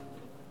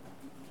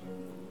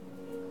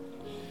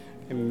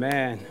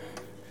Amen.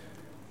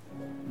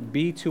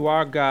 Be to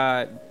our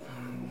God.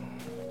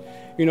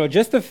 You know,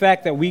 just the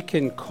fact that we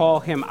can call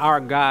him our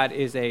God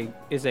is a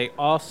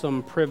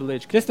awesome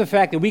privilege. Just the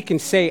fact that we can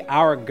say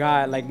our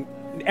God, like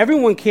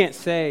everyone can't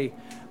say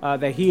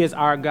that he is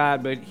our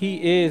God, but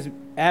he is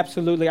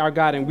absolutely our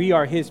God, and we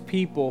are his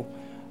people,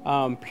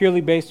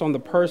 purely based on the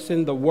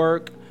person, the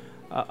work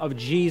of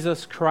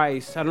Jesus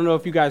Christ. I don't know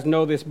if you guys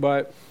know this,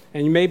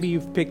 and maybe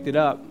you've picked it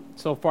up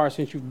so far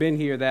since you've been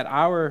here, that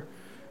our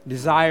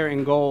desire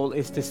and goal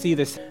is to see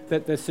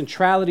that the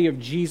centrality of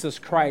Jesus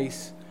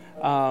Christ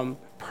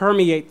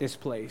permeate this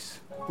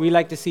place. We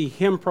like to see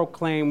him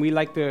proclaimed. We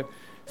like to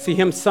see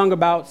him sung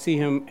about, see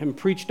him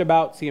preached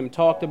about, see him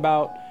talked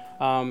about.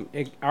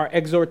 Our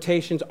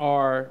exhortations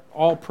are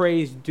all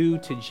praise due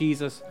to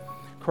Jesus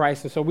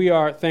Christ. And so we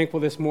are thankful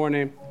this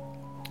morning.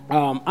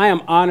 I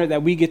am honored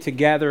that we get to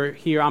gather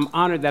here. I'm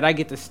honored that I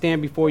get to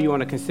stand before you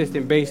on a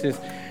consistent basis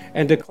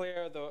and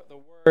declare the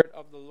word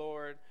of the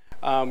Lord.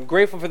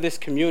 Grateful for this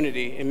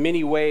community in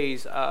many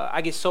ways.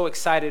 I get so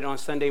excited on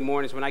Sunday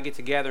mornings when I get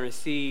together and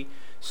see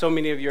so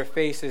many of your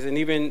faces, and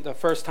even the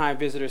first-time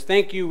visitors.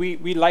 Thank you.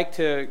 We like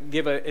to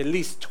give at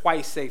least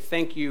twice say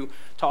thank you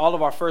to all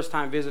of our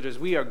first-time visitors.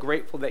 We are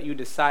grateful that you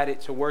decided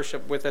to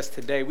worship with us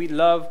today. We'd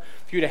love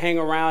for you to hang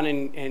around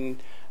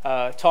and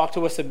talk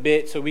to us a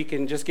bit so we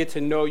can just get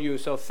to know you.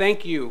 So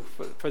thank you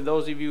for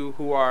those of you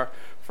who are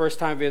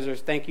first-time visitors.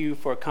 Thank you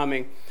for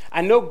coming.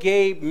 I know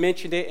Gabe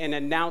mentioned it and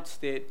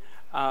announced it,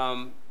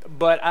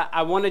 but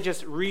I want to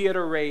just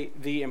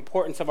reiterate the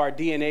importance of our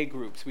DNA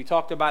groups. We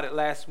talked about it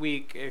last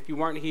week. If you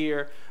weren't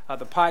here,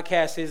 the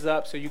podcast is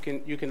up, so you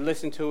can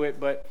listen to it.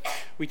 But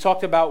we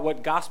talked about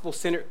what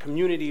gospel-centered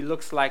community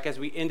looks like as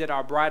we ended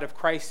our Bride of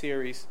Christ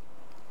series.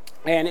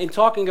 And in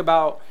talking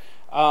about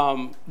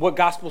what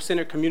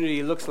gospel-centered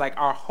community looks like,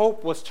 our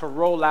hope was to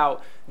roll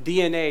out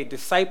DNA,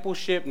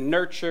 discipleship,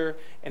 nurture,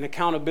 and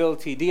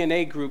accountability,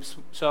 DNA groups.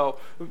 So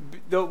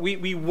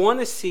we want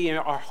to see, and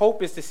our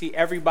hope is to see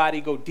everybody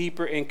go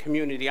deeper in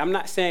community. I'm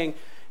not saying,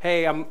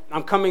 hey, I'm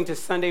coming to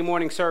Sunday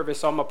morning service,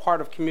 so I'm a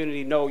part of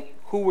community. No,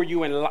 who are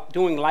you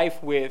doing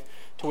life with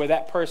to where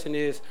that person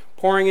is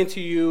pouring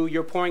into you,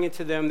 you're pouring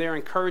into them, they're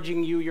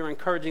encouraging you, you're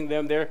encouraging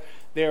them,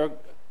 they're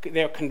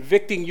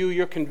convicting you,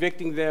 you're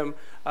convicting them.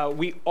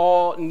 We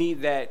all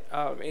need that.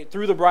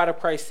 Through the Bride of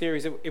Christ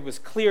series, it was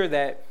clear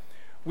that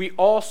we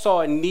all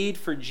saw a need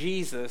for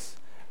Jesus,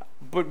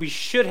 but we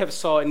should have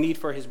saw a need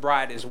for his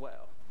bride as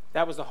well.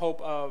 That was the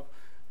hope of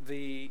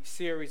the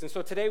series. And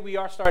so today we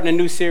are starting a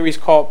new series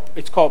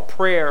called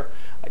Prayer,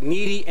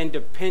 Needy and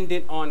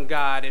Dependent on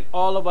God. And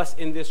all of us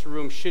in this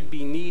room should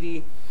be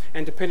needy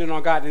and dependent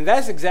on God. And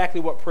that's exactly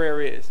what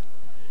prayer is.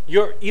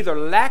 Your either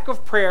lack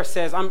of prayer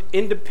says, I'm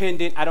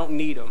independent, I don't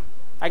need him.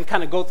 I can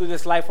kind of go through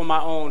this life on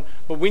my own.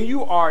 But when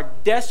you are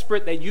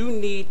desperate that you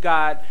need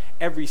God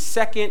every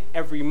second,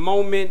 every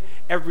moment,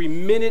 every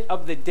minute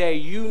of the day,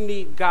 you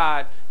need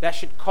God, that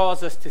should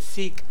cause us to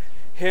seek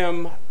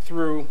him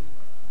through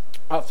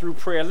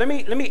prayer. Let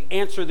me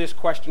answer this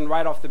question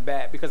right off the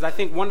bat, because I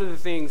think one of the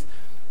things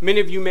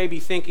many of you may be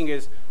thinking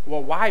is,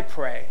 well, why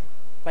pray?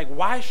 Like,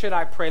 why should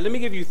I pray? Let me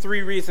give you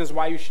 3 reasons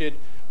why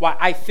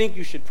I think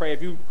you should pray.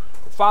 If you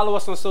follow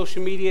us on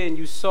social media and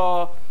you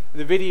saw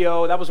the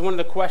video, that was one of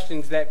the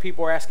questions that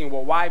people are asking,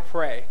 well, why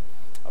pray?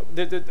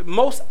 The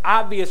most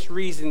obvious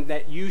reason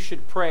that you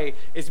should pray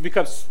is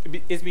because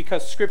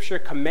Scripture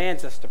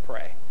commands us to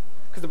pray.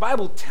 Because the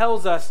Bible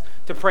tells us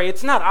to pray.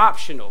 It's not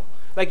optional.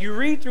 Like, you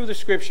read through the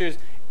Scriptures,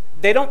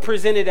 they don't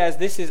present it as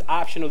this is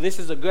optional, this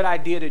is a good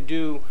idea to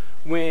do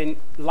when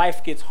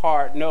life gets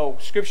hard. No,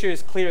 Scripture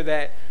is clear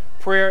that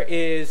prayer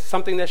is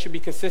something that should be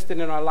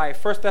consistent in our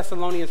life. 1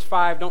 Thessalonians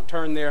 5, don't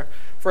turn there.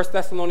 1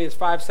 Thessalonians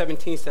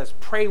 5:17 says,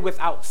 pray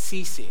without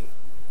ceasing.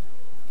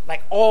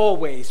 Like,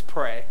 always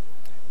pray.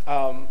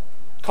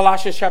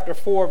 Colossians chapter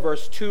 4,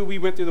 verse 2, we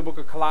went through the book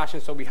of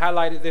Colossians, so we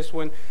highlighted this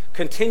one.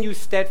 Continue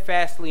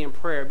steadfastly in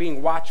prayer,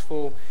 being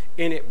watchful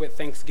in it with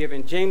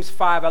thanksgiving. James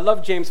 5, I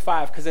love James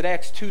 5 because it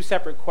asks 2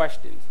 separate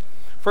questions.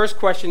 First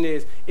question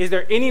is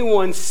there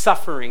anyone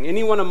suffering?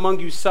 Anyone among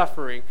you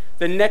suffering?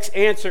 The next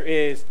answer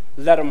is,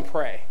 let them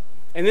pray.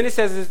 And then it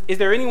says, is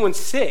there anyone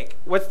sick?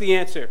 What's the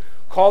answer?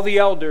 Call the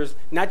elders,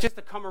 not just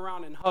to come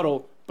around and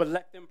huddle, but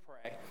let them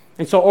pray.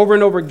 And so over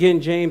and over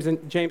again, James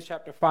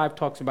chapter 5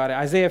 talks about it.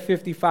 Isaiah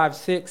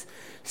 55:6,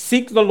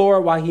 seek the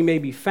Lord while he may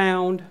be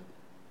found.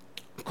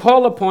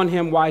 Call upon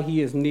him while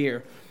he is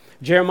near.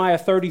 Jeremiah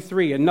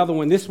 33, another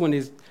one. This one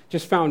is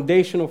just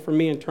foundational for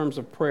me in terms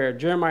of prayer.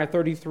 Jeremiah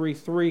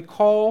 33:3,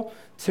 call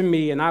to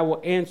me and I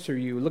will answer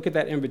you. Look at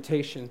that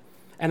invitation.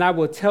 And I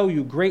will tell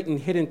you great and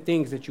hidden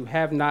things that you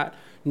have not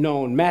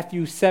known.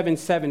 Matthew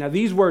 7:7. Now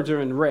these words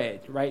are in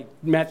red, right?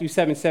 Matthew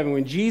 7:7.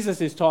 When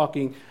Jesus is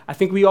talking, I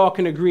think we all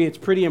can agree it's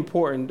pretty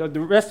important. The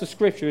rest of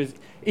Scripture is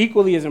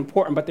equally as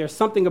important, but there's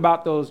something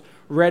about those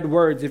red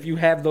words, if you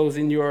have those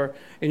in your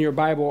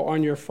Bible or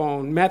on your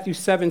phone. Matthew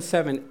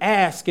 7:7.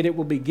 Ask and it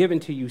will be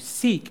given to you.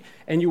 Seek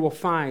and you will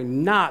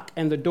find. Knock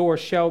and the door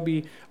shall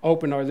be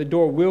open, or the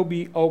door will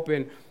be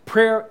open.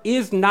 Prayer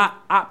is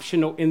not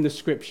optional in the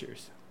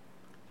Scriptures.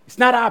 It's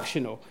not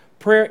optional.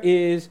 Prayer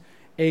is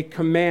a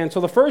command.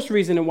 So the first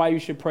reason why you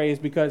should pray is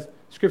because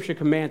Scripture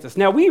commands us.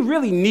 Now, we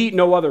really need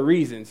no other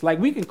reasons. Like,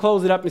 we can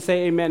close it up and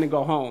say amen and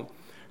go home.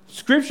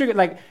 Scripture,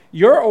 like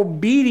your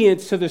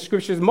obedience to the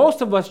Scriptures,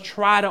 most of us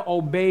try to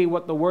obey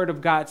what the Word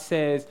of God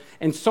says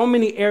in so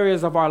many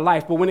areas of our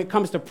life. But when it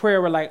comes to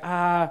prayer, we're like,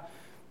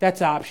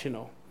 that's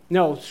optional.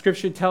 No,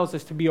 Scripture tells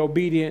us to be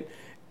obedient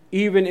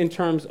even in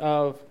terms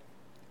of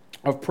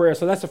prayer.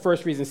 So that's the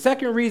first reason.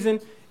 Second reason,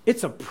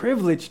 it's a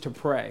privilege to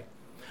pray.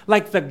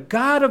 Like the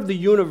God of the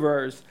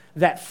universe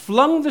that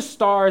flung the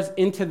stars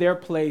into their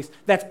place,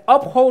 that's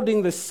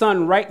upholding the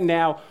sun right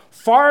now,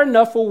 far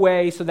enough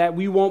away so that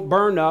we won't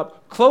burn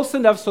up, close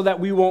enough so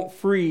that we won't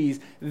freeze.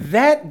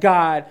 That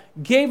God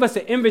gave us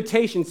an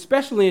invitation,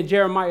 especially in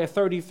Jeremiah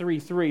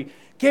 33:3,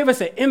 gave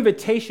us an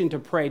invitation to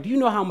pray. Do you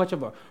know how much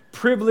of a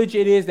privilege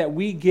it is that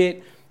we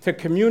get to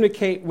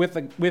communicate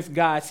with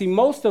God? See,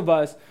 most of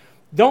us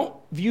don't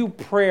view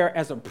prayer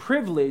as a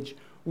privilege.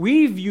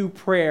 We view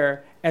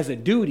prayer as a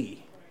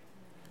duty.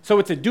 So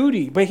it's a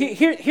duty. But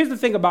here's the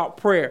thing about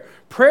prayer.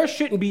 Prayer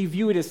shouldn't be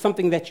viewed as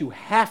something that you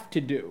have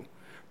to do.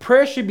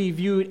 Prayer should be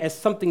viewed as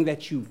something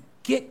that you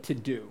get to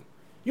do.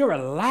 You're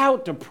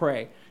allowed to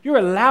pray. You're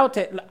allowed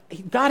to.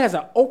 God has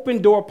an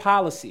open door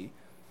policy.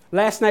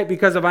 Last night,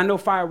 because I know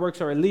fireworks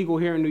are illegal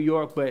here in New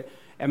York, but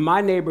in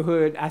my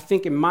neighborhood, I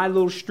think in my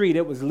little street,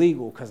 it was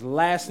legal. Because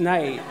last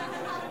night,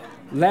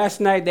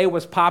 they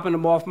was popping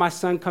them off. My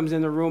son comes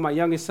in the room. My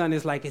youngest son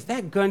is like, is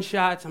that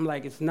gunshots? I'm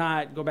like, it's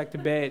not. Go back to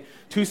bed.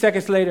 2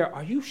 seconds later,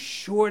 are you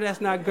sure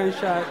that's not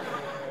gunshot?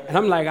 And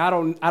I'm like, I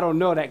don't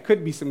know. That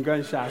could be some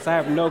gunshots. I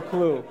have no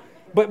clue.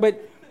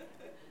 But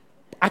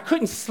I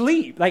couldn't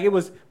sleep. Like it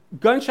was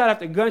gunshot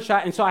after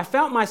gunshot. And so I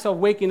found myself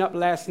waking up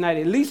last night,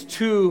 at least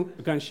 2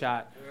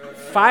 gunshot,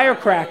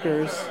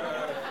 firecrackers.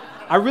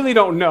 I really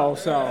don't know.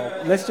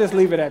 So let's just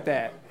leave it at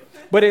that.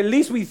 But at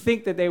least we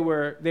think that they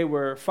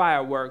were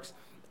fireworks.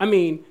 I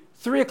mean,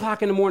 3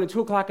 o'clock in the morning, 2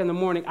 o'clock in the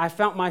morning, I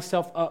found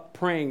myself up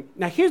praying.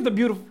 Now, here's the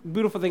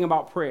beautiful thing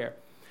about prayer.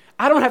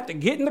 I don't have to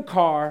get in the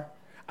car,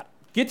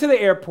 get to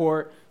the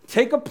airport,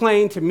 take a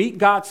plane to meet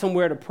God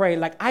somewhere to pray.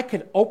 Like I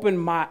could open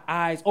my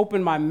eyes,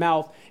 open my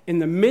mouth in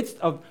the midst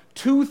of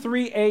 2,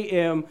 3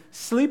 a.m.,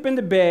 sleep in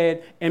the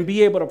bed, and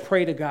be able to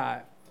pray to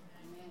God.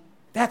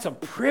 That's a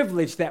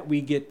privilege that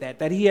we get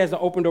that he has an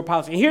open door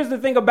policy. And here's the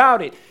thing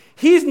about it.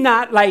 He's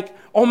not like,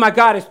 oh my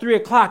God, it's 3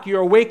 o'clock. You're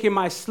awake in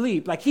my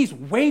sleep. Like he's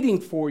waiting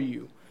for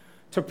you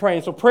to pray.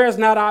 And so prayer is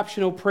not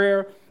optional.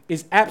 Prayer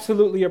is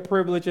absolutely a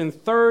privilege. And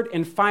third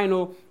and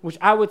final, which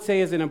I would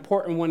say is an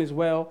important one as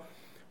well,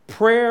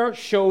 prayer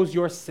shows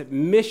your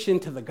submission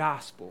to the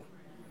gospel.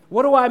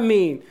 What do I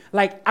mean?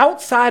 Like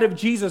outside of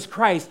Jesus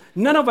Christ,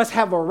 none of us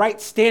have a right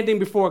standing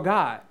before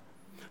God.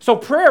 So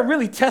prayer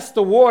really tests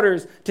the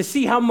waters to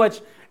see how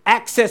much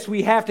access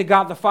we have to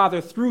God the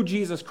Father through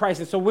Jesus Christ.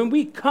 And so when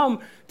we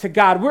come to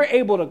God, we're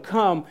able to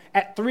come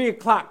at 3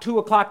 o'clock, 2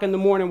 o'clock in the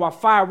morning while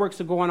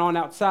fireworks are going on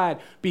outside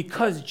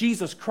because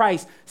Jesus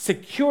Christ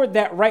secured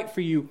that right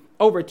for you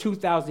over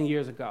 2,000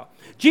 years ago.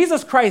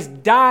 Jesus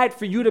Christ died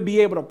for you to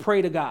be able to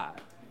pray to God.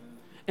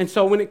 And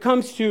so when it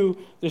comes to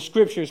the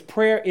Scriptures,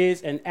 prayer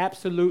is an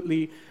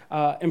absolutely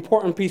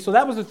important piece. So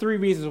that was the 3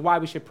 reasons why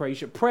we should pray. You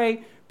should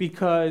pray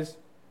because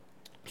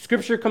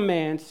Scripture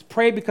commands,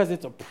 pray because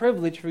it's a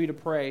privilege for you to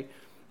pray.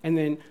 And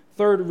then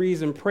third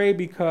reason, pray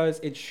because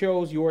it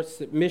shows your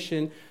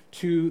submission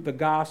to the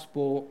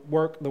gospel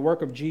work, the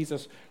work of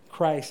Jesus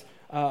Christ.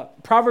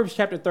 Proverbs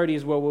chapter 30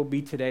 is where we'll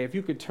be today. If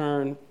you could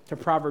turn to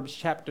Proverbs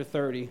chapter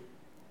 30.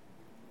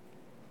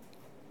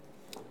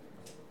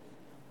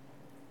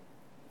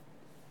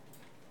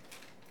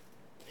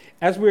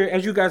 As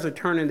you guys are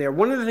turning there,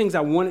 one of the things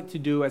I wanted to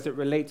do as it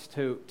relates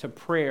to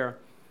prayer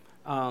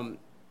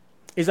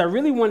is I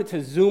really wanted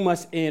to zoom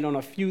us in on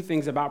a few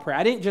things about prayer.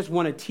 I didn't just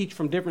want to teach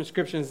from different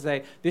scriptures and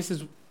say, this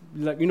is,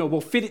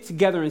 we'll fit it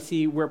together and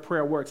see where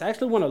prayer works. I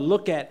actually want to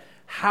look at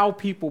how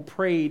people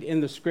prayed in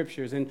the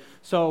scriptures. And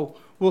so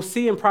we'll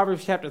see in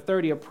Proverbs chapter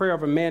 30 a prayer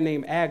of a man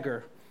named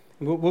Agur.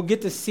 We'll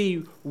get to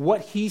see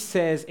what he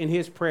says in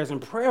his prayers.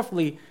 And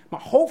prayerfully,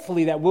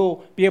 hopefully that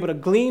we'll be able to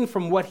glean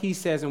from what he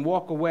says and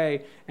walk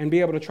away and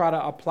be able to try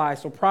to apply.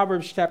 So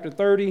Proverbs chapter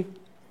 30,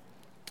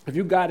 if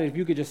you got it, if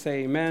you could just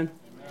say amen.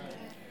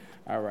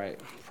 All right,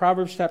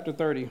 Proverbs chapter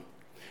 30.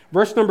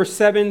 Verse number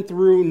 7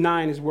 through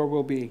 9 is where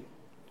we'll be.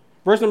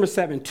 Verse number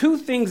 7, 2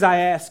 things I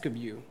ask of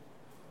you.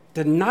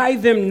 Deny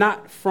them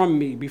not from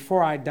me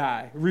before I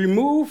die.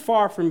 Remove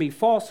far from me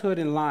falsehood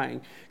and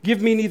lying.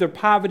 Give me neither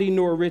poverty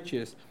nor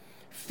riches.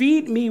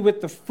 Feed me with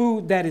the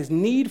food that is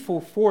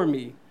needful for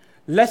me,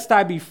 lest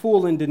I be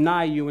full and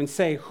deny you and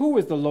say, who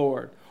is the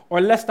Lord? Or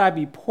lest I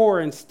be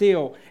poor and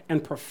steal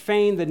and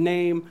profane the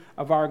name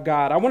of our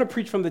God. I want to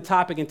preach from the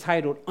topic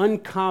entitled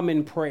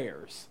Uncommon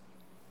Prayers.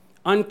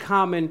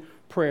 Uncommon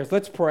Prayers.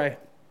 Let's pray.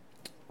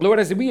 Lord,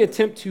 as we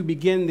attempt to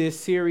begin this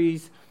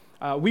series,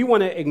 we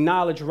want to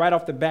acknowledge right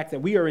off the bat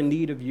that we are in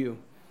need of you.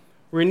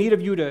 We're in need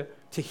of you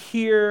to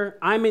hear.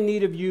 I'm in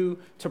need of you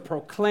to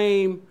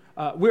proclaim.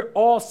 We're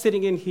all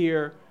sitting in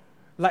here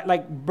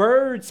like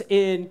birds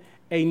in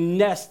a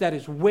nest that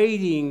is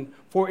waiting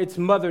for its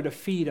mother to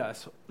feed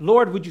us.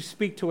 Lord, would you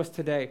speak to us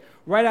today,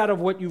 right out of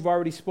what you've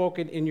already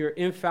spoken in your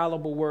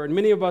infallible word?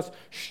 Many of us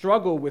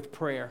struggle with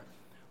prayer.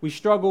 We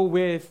struggle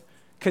with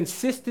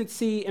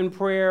consistency in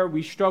prayer.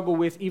 We struggle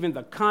with even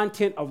the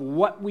content of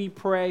what we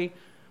pray.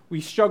 We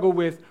struggle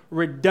with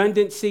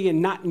redundancy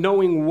and not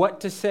knowing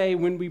what to say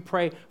when we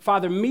pray.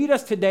 Father, meet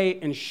us today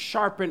and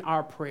sharpen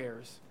our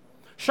prayers.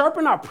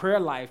 Sharpen our prayer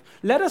life.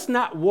 Let us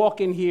not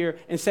walk in here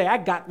and say, I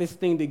got this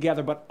thing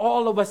together, but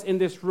all of us in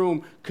this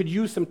room could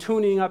use some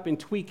tuning up and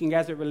tweaking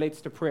as it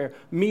relates to prayer.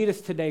 Meet us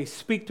today.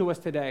 Speak to us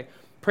today.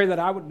 Pray that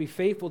I would be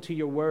faithful to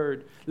your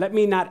word. Let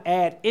me not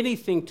add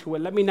anything to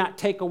it. Let me not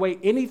take away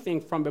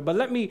anything from it, but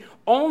let me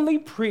only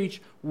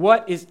preach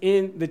what is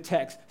in the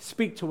text.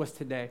 Speak to us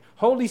today.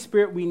 Holy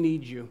Spirit, we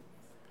need you.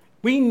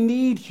 We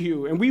need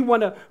you, and we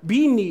want to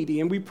be needy,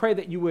 and we pray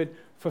that you would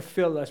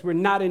fulfill us. We're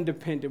not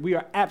independent. We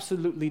are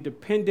absolutely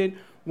dependent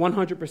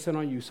 100%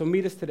 on you. So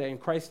meet us today in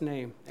Christ's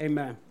name.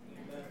 Amen.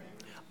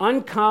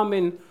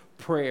 Uncommon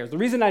prayers. The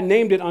reason I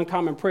named it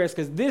uncommon prayers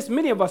is because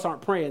many of us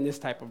aren't praying this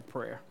type of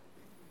prayer.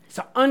 It's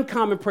an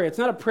uncommon prayer. It's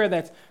not a prayer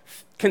that's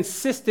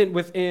consistent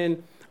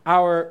within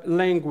our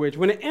language.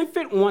 When an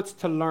infant wants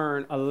to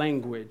learn a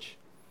language,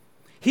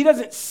 he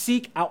doesn't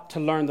seek out to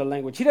learn the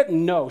language. He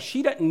doesn't know.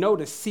 She doesn't know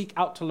to seek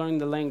out to learn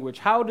the language.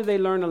 How do they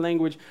learn the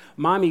language?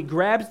 Mommy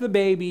grabs the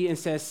baby and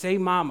says, say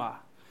mama,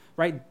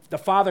 right? The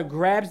father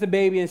grabs the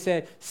baby and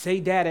said, say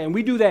dada. And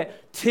we do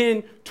that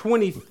 10,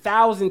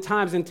 20,000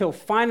 times until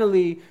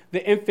finally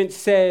the infant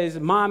says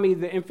mommy,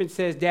 the infant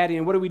says daddy.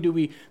 And what do?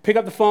 We pick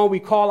up the phone, we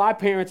call our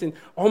parents, and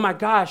oh my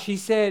gosh, she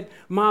said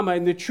mama.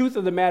 And the truth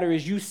of the matter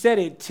is you said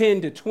it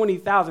 10 to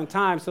 20,000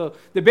 times. So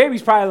the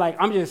baby's probably like,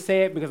 I'm just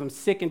saying it because I'm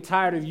sick and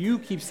tired of you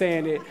keep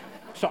saying it.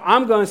 So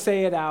I'm going to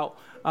say it out.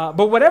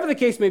 But whatever the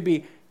case may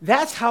be,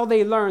 that's how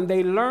they learn.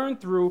 They learn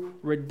through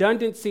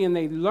redundancy, and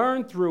they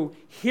learn through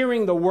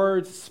hearing the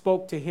words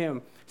spoke to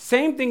him.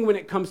 Same thing when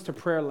it comes to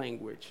prayer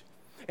language.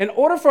 In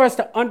order for us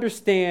to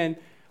understand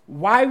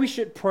why we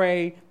should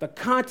pray, the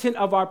content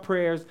of our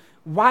prayers,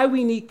 why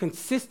we need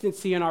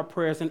consistency in our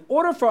prayers, in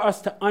order for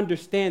us to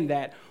understand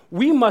that,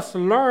 we must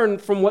learn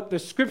from what the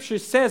scripture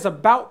says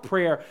about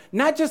prayer.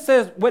 Not just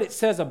says what it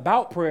says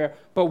about prayer,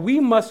 but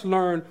we must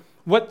learn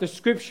what the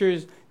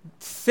scriptures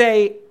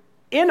say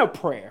in a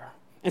prayer.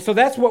 And so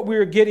that's what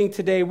we're getting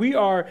today. We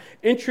are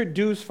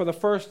introduced for the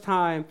first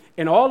time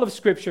in all of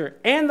Scripture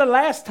and the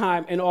last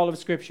time in all of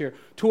Scripture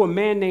to a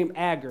man named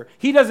Agur.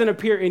 He doesn't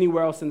appear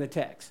anywhere else in the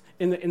text,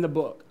 in the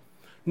book.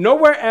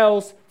 Nowhere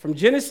else from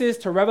Genesis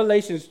to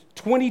Revelation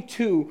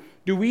 22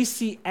 do we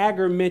see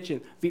Agur mentioned.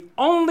 The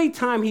only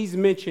time he's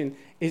mentioned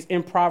is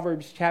in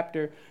Proverbs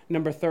chapter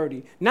number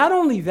 30. Not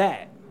only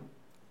that,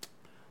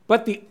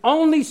 but the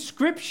only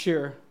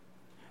scripture,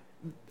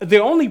 the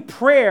only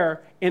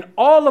prayer in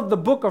all of the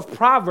book of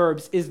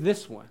Proverbs is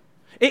this one.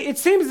 It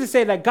seems to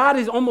say that God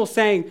is almost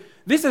saying,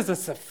 this is a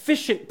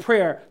sufficient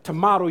prayer to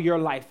model your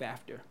life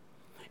after.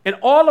 In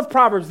all of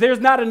Proverbs,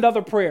 there's not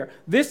another prayer.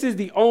 This is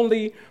the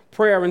only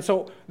prayer. And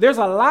so there's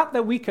a lot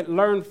that we could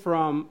learn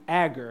from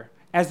Agur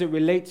as it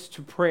relates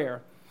to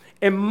prayer.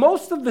 And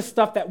most of the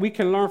stuff that we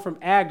can learn from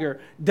Agur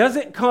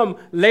doesn't come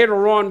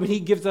later on when he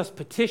gives us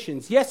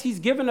petitions. Yes, he's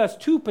given us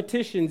 2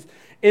 petitions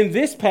in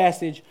this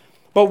passage,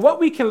 but what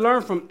we can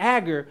learn from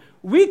Agur,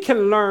 we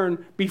can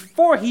learn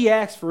before he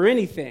asks for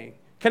anything.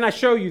 Can I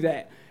show you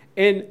that?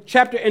 In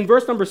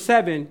verse number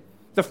 7,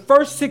 the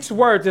first 6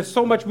 words, there's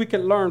so much we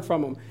can learn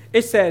from them.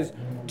 It says,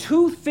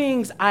 2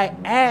 things I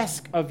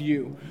ask of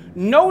you.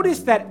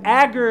 Notice that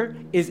Agur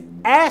is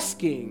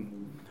asking.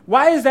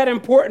 Why is that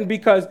important?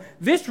 Because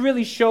this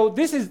really shows,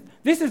 this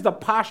is the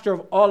posture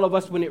of all of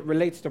us when it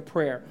relates to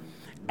prayer.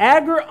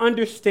 Agur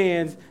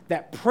understands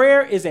that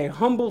prayer is a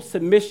humble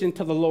submission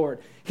to the Lord.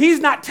 He's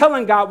not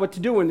telling God what to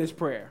do in this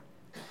prayer.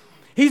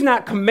 He's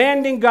not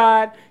commanding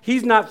God.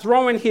 He's not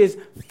throwing his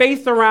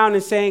faith around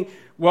and saying,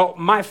 well,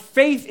 my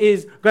faith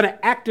is going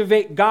to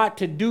activate God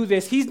to do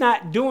this. He's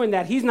not doing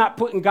that. He's not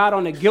putting God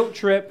on a guilt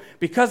trip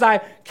because I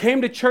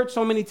came to church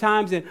so many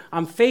times and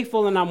I'm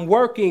faithful and I'm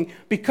working.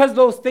 Because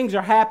those things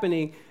are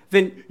happening,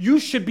 then you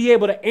should be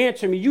able to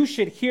answer me. You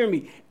should hear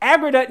me.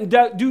 Agur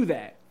doesn't do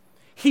that.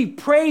 He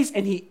prays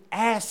and he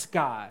asks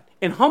God.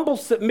 And humble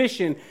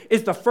submission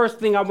is the first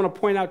thing I want to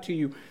point out to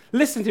you.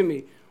 Listen to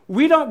me.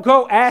 We don't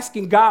go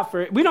asking God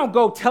for it. We don't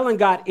go telling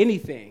God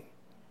anything.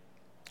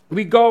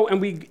 We go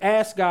and we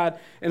ask God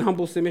in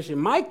humble submission.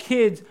 My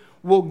kids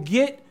will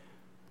get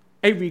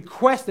a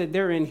request that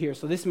they're in here,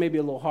 so this may be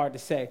a little hard to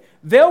say.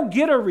 They'll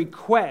get a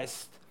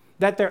request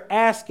that they're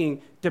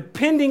asking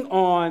depending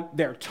on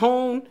their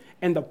tone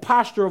and the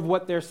posture of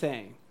what they're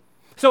saying.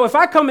 So if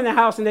I come in the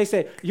house and they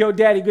say, yo,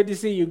 Daddy, good to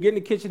see you. Get in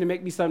the kitchen and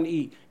make me something to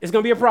eat. It's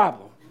going to be a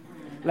problem.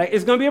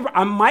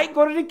 I might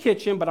go to the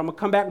kitchen, but I'm going to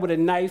come back with a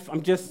knife.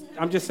 I'm just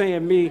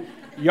saying me.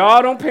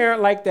 Y'all don't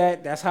parent like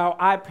that. That's how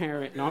I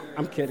parent. No,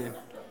 I'm kidding.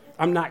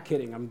 I'm not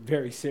kidding. I'm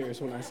very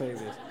serious when I say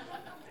this.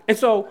 And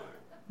so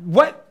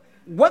what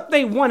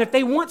they want, if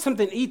they want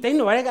something to eat, they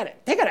know they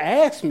got to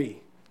ask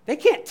me. They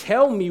can't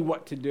tell me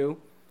what to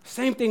do.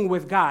 Same thing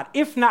with God,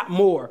 if not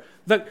more.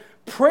 The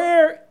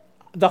prayer,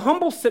 the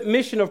humble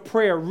submission of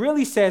prayer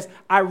really says,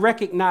 I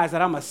recognize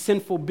that I'm a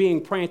sinful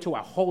being praying to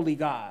a holy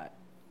God.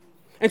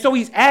 And so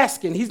he's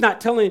asking. He's not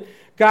telling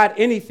God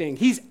anything.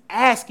 He's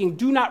asking.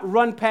 Do not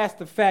run past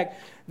the fact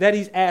that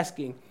he's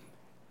asking.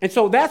 And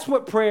so that's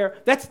what prayer,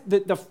 that's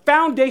the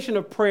foundation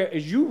of prayer,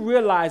 is you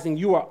realizing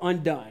you are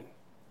undone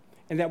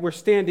and that we're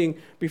standing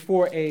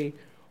before a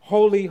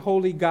holy,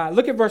 holy God.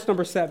 Look at verse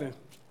number 7.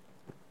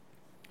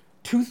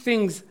 2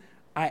 things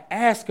I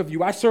ask of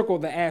you. I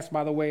circled the ask,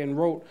 by the way, and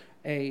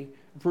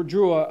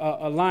drew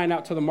a line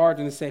out to the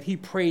margin and said he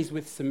prays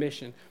with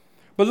submission.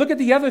 But look at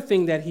the other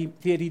thing that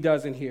he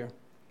does in here.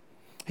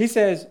 He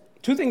says,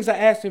 2 things I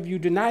ask of you,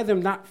 deny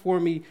them not for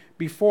me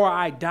before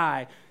I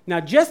die. Now,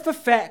 just the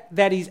fact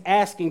that he's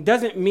asking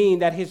doesn't mean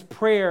that his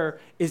prayer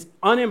is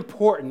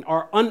unimportant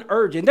or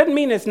unurgent. It doesn't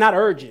mean it's not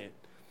urgent.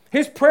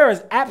 His prayer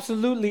is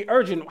absolutely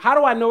urgent. How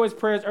do I know his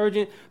prayer is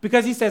urgent?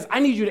 Because he says, I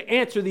need you to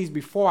answer these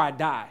before I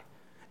die.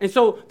 And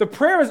so the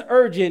prayer is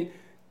urgent,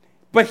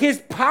 but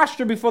his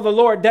posture before the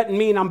Lord doesn't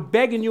mean I'm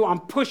begging you, I'm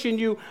pushing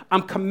you,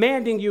 I'm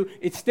commanding you.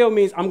 It still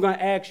means I'm going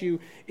to ask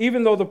you,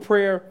 even though the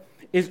prayer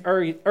is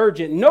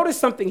urgent. Notice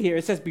something here.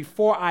 It says,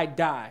 before I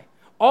die.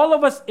 All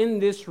of us in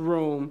this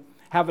room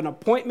have an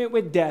appointment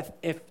with death.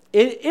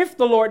 If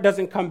the Lord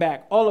doesn't come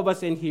back, all of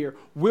us in here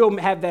will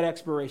have that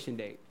expiration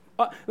date.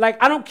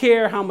 I don't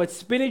care how much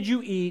spinach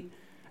you eat.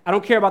 I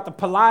don't care about the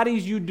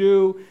Pilates you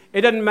do.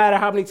 It doesn't matter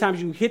how many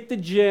times you hit the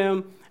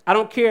gym. I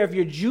don't care if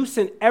you're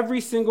juicing every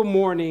single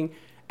morning.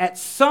 At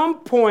some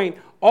point,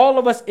 all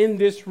of us in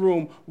this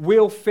room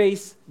will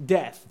face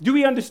death. Do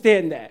we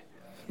understand that?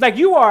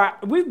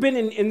 We've been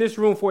in this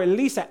room for at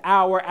least an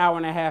hour, hour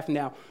and a half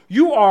now.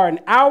 You are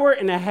an hour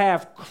and a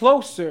half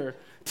closer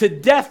to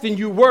death than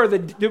you were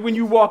when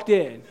you walked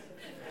in.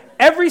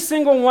 Every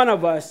single one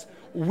of us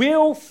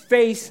will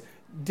face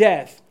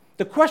death.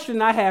 The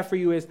question I have for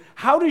you is,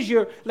 how does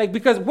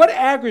because what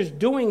Agar's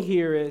doing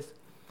here is,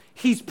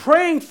 he's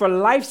praying for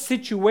life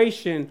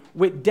situation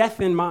with death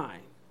in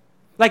mind.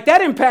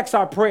 That impacts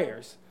our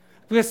prayers.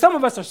 Because some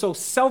of us are so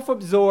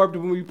self-absorbed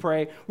when we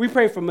pray. We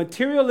pray for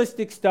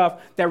materialistic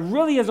stuff that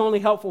really is only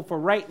helpful for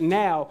right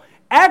now.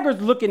 Agar's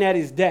looking at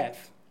his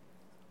death.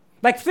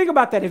 Think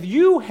about that. If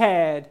you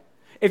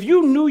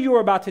knew you were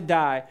about to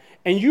die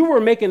and you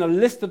were making a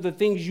list of the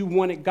things you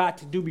wanted God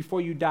to do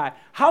before you die,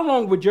 how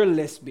long would your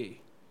list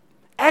be?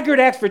 Agar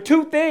asked for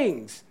 2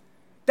 things.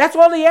 That's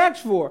all he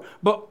asked for.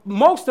 But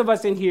most of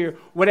us in here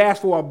would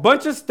ask for a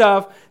bunch of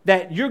stuff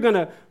that you're going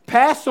to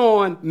pass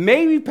on,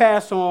 maybe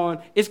pass on.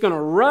 It's going to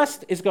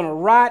rust. It's going to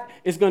rot.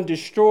 It's going to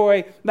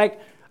destroy.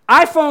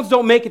 iPhones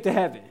don't make it to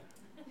heaven.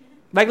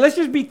 Let's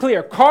just be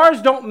clear.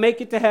 Cars don't make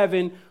it to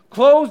heaven.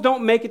 Clothes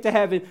don't make it to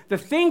heaven. The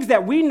things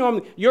that we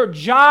normally, your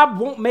job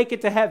won't make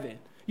it to heaven.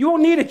 You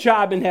won't need a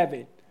job in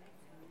heaven.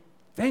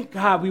 Thank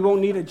God we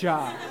won't need a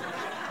job.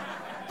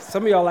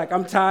 Some of y'all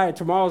I'm tired.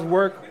 Tomorrow's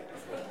work.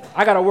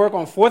 I got to work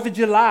on 4th of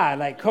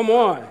July. Come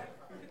on.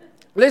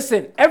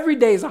 Listen, every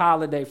day is a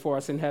holiday for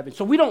us in heaven.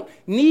 So we don't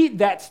need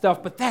that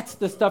stuff, but that's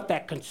the stuff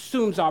that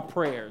consumes our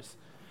prayers.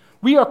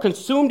 We are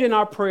consumed in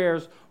our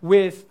prayers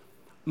with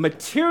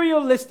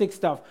materialistic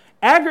stuff.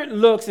 Agar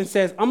looks and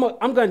says, I'm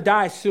going to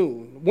die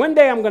soon. One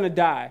day I'm going to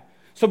die.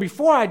 So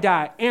before I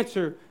die,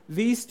 answer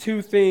these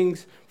 2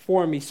 things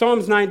for me.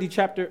 Psalms 90,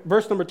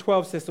 verse number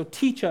 12 says, so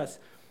teach us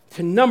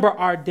to number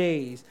our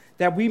days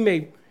that we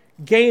may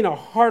gain a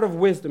heart of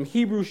wisdom.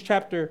 Hebrews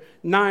chapter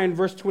 9,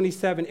 verse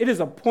 27. It is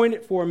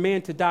appointed for a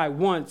man to die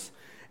once,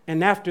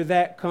 and after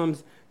that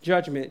comes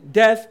judgment.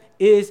 Death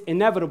is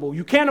inevitable.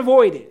 You can't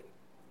avoid it.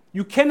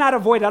 You cannot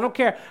avoid it. I don't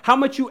care how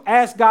much you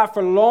ask God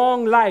for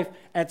long life.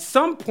 At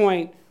some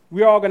point,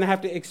 we're all going to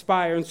have to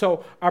expire. And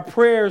so our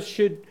prayers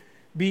should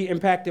be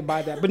impacted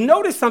by that. But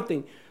notice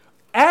something.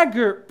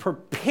 Agar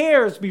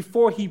prepares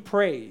before he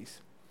prays.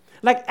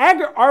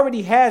 Agar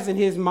already has in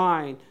his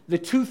mind the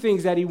 2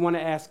 things that he want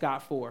to ask God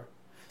for.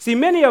 See,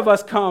 many of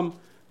us come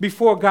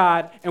before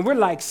God and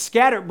we're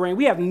scatterbrained.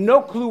 We have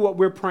no clue what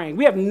we're praying.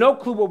 We have no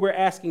clue what we're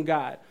asking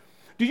God.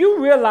 Do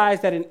you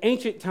realize that in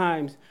ancient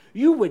times,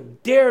 you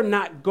would dare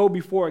not go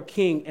before a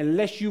king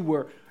unless you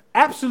were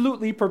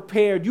absolutely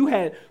prepared? You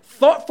had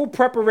thoughtful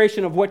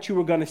preparation of what you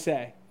were going to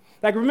say.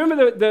 Remember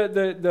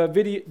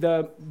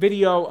the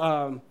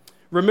video,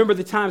 Remember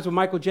the Times with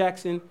Michael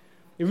Jackson?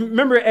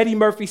 Remember Eddie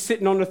Murphy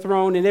sitting on the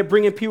throne and they're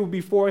bringing people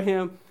before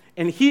him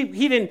and he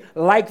didn't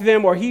like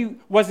them or he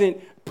wasn't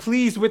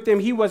pleased with them.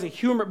 He wasn't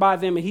humored by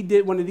them and he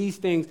did one of these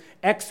things,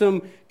 X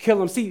them, kill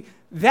them. See,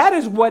 that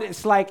is what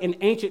it's like in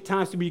ancient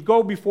times to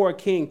go before a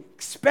king,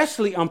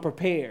 especially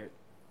unprepared.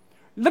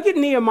 Look at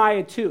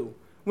Nehemiah 2.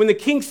 When the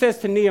king says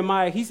to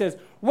Nehemiah, he says,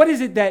 what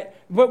is it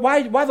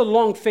why the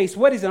long face?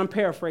 What is it? I'm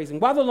paraphrasing.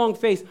 Why the long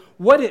face?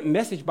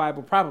 Message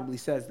Bible probably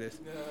says this.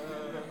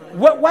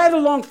 Why the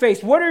long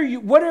face?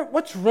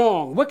 What's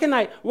wrong? What can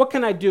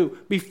I do?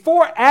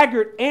 Before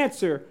Agar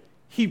answer,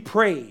 he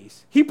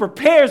prays. He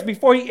prepares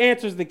before he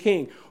answers the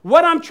king.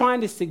 What I'm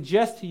trying to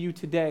suggest to you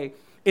today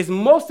is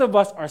most of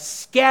us are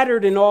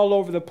scattered and all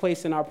over the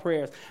place in our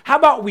prayers. How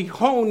about we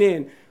hone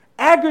in?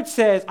 Agard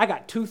says, I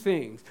got two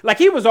things. Like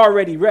he was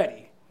already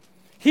ready.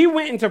 He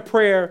went into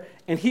prayer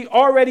and he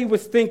already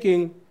was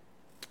thinking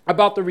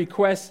about the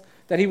requests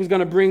that he was going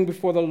to bring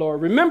before the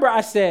Lord. Remember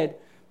I said,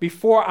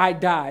 before I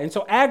die. And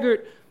so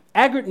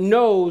Agard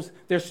knows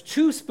there's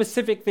two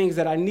specific things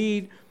that I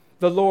need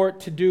the Lord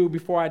to do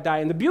before I die.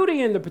 And the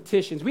beauty in the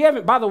petitions, we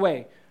haven't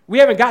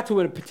got to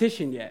a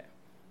petition yet.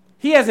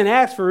 He hasn't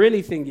asked for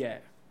anything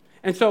yet.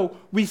 And so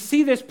we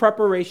see this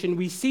preparation.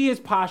 We see his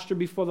posture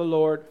before the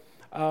Lord.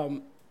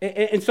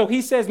 And so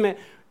he says, man,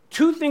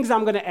 two things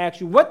I'm going to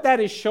ask you. What that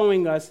is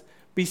showing us,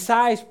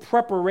 besides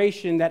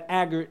preparation that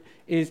Agard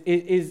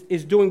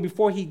is doing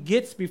before he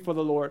gets before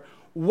the Lord,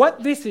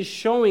 what this is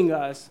showing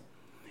us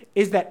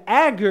is that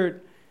Agard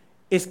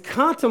is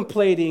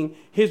contemplating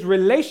his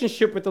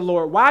relationship with the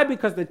Lord. Why?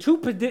 Because the two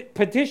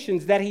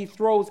petitions that he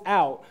throws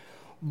out,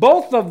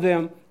 both of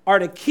them are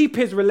to keep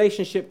his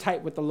relationship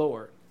tight with the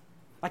Lord.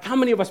 Like how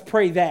many of us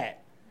pray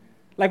that?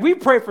 Like we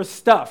pray for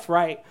stuff,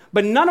 right?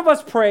 But none of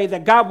us pray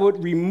that God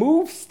would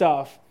remove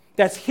stuff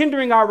that's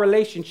hindering our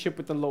relationship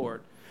with the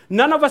Lord.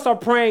 None of us are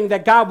praying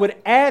that God would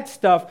add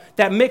stuff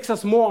that makes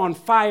us more on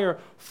fire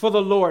for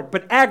the Lord.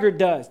 But Agard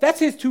does. That's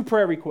his two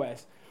prayer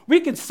requests. We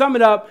can sum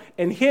it up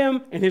in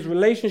him and his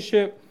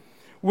relationship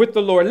with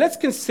the Lord. Let's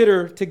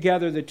consider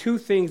together the two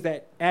things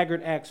that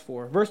Agard asks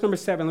for. Verse number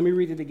 7, let me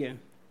read it again.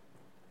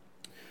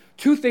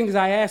 Two things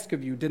I ask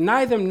of you,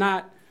 deny them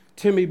not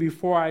to me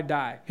before I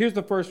die. Here's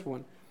the first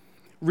one.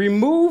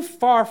 Remove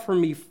far from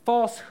me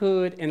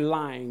falsehood and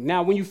lying.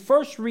 Now, when you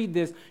first read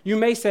this, you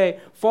may say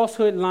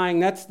falsehood and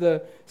lying, that's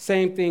the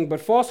same thing, but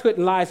falsehood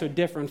and lies are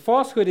different.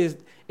 Falsehood is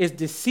a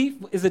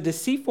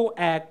deceitful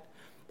act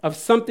of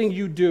something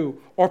you do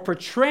or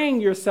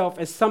portraying yourself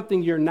as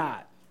something you're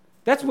not.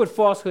 That's what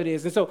falsehood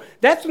is. And so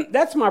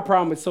that's my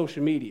problem with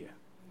social media.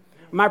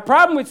 My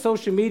problem with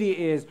social media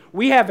is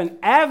we have an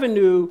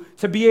avenue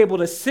to be able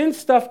to send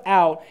stuff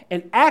out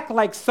and act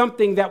like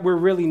something that we're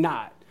really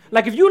not.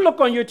 Like if you look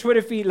on your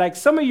Twitter feed, like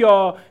some of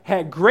y'all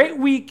had great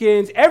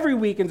weekends. Every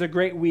weekend's a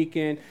great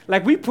weekend.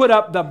 Like we put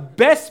up the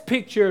best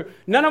picture.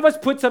 None of us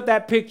puts up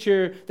that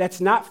picture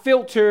that's not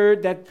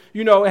filtered, that,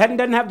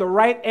 doesn't have the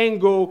right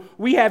angle.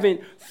 We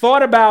haven't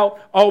thought about,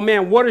 oh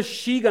man, what is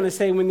she going to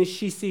say when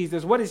she sees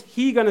this? What is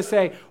he going to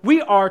say?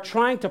 We are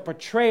trying to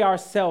portray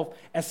ourselves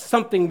as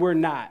something we're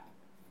not.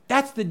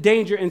 That's the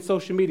danger in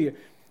social media.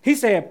 He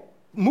said,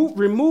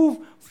 remove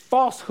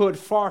falsehood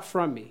far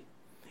from me.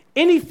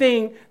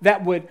 Anything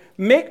that would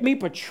make me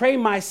portray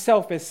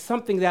myself as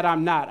something that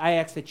I'm not, I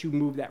ask that you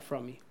move that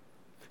from me.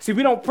 See,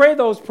 we don't pray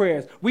those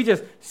prayers. We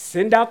just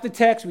send out the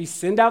text, we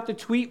send out the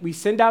tweet, we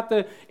send out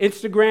the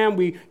Instagram,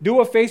 we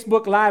do a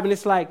Facebook Live, and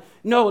it's like,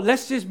 no,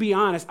 let's just be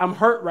honest. I'm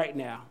hurt right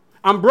now.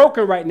 I'm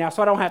broken right now,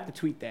 so I don't have to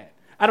tweet that.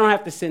 I don't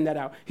have to send that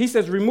out. He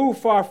says, remove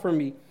far from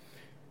me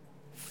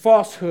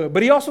falsehood.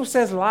 But he also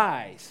says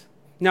lies.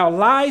 Now,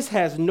 lies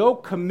has no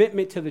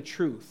commitment to the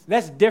truth.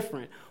 That's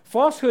different.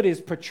 Falsehood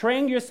is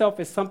portraying yourself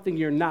as something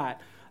you're not.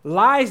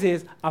 Lies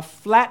is a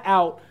flat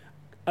out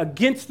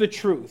against the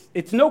truth.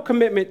 It's no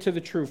commitment to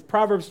the truth.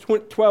 Proverbs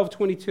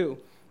 12:22.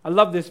 I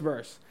love this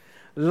verse.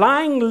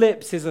 Lying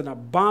lips is an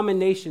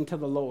abomination to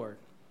the Lord.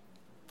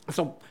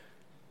 So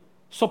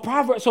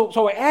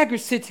Agard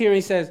sits here and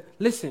he says,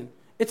 listen,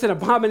 it's an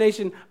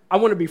abomination. I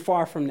want to be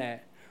far from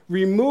that.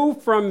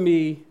 Remove from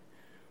me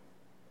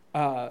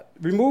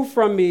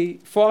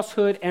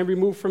falsehood and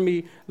remove from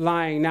me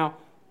lying. Now,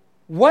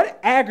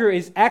 what Agard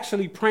is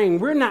actually praying,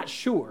 we're not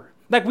sure.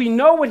 Like we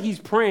know what he's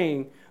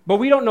praying, but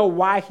we don't know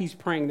why he's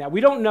praying that.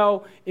 We don't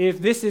know if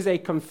this is a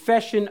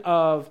confession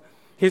of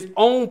his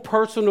own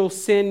personal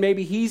sin.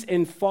 Maybe he's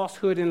in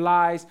falsehood and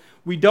lies.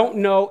 We don't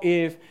know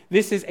if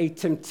this is a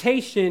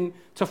temptation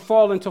to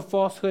fall into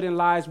falsehood and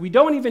lies. We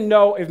don't even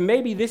know if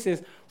maybe this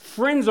is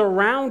friends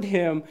around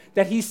him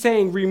that he's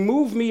saying,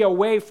 remove me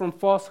away from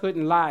falsehood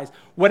and lies.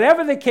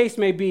 Whatever the case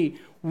may be,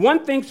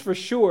 one thing's for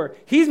sure,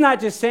 he's not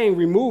just saying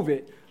remove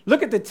it.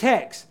 Look at the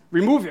text.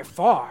 Remove it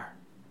far.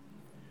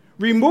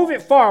 Remove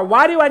it far.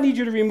 Why do I need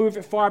you to remove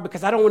it far?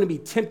 Because I don't want to be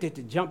tempted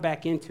to jump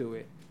back into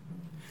it.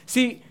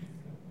 See,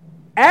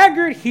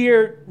 Agard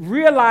here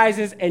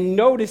realizes and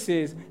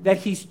notices that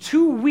he's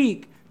too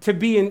weak to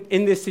be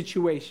in this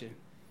situation.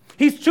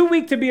 He's too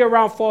weak to be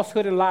around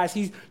falsehood and lies.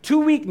 He's too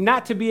weak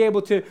not to be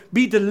able to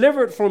be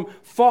delivered from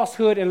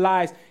falsehood and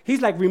lies.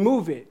 He's like,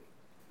 remove it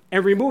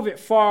and remove it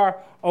far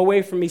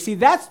away from me. See,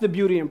 that's the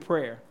beauty in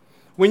prayer.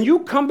 When you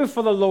come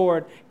before the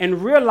Lord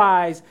and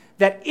realize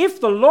that if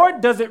the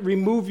Lord doesn't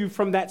remove you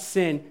from that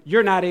sin,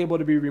 you're not able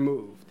to be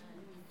removed.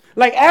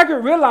 Like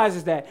Agard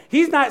realizes that.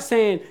 He's not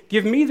saying,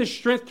 give me the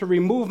strength to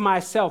remove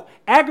myself.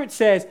 Agard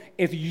says,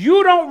 if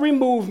you don't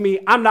remove me,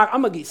 I'm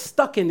going to get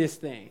stuck in this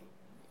thing.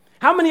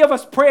 How many of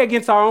us pray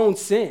against our own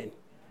sin?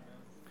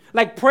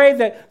 Like pray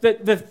that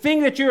the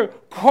thing that you're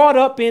caught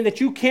up in, that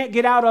you can't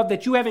get out of,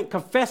 that you haven't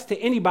confessed to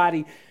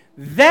anybody,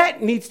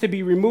 that needs to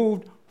be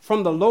removed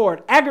from the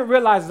Lord. Agard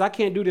realizes I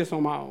can't do this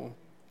on my own.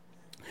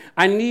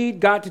 I need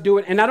God to do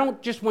it. And I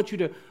don't just want you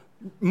to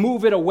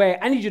move it away.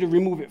 I need you to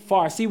remove it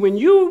far. See, when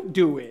you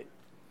do it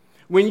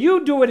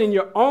in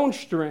your own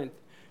strength,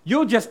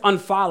 you'll just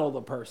unfollow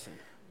the person.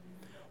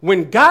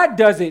 When God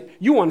does it,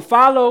 you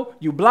unfollow,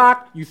 you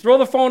block, you throw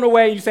the phone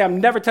away, and you say, I'm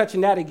never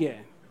touching that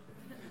again.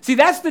 See,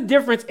 that's the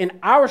difference in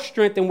our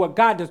strength and what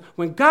God does.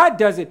 When God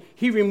does it,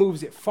 he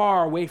removes it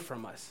far away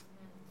from us.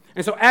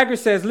 And so Agur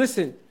says,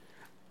 listen,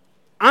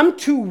 I'm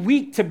too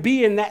weak to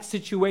be in that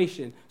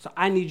situation, so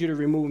I need you to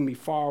remove me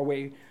far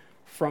away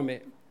from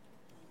it.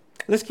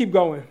 Let's keep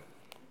going.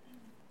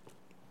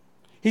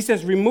 He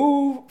says,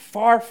 remove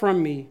far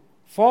from me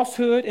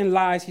falsehood and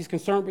lies. He's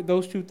concerned with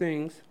those two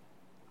things.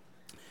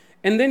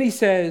 And then he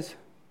says,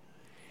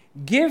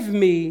 give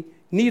me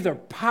neither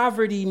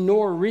poverty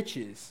nor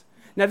riches.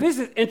 Now, this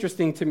is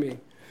interesting to me.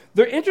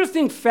 The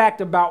interesting fact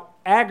about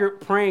Agur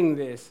praying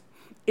this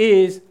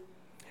is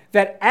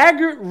that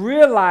Agur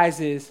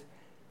realizes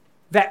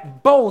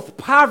that both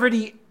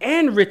poverty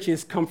and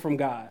riches come from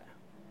God.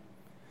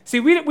 See,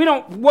 we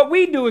don't. What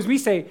we do is we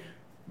say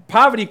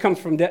poverty comes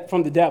from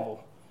the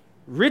devil,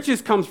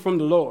 riches comes from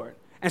the Lord,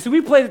 and so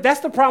we play. That's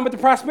the problem with the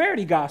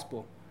prosperity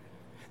gospel,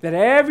 that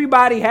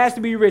everybody has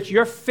to be rich.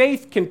 Your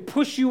faith can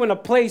push you in a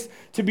place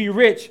to be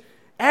rich.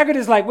 Agur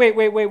is like,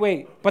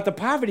 wait, but the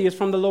poverty is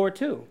from the Lord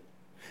too.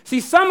 See,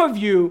 some of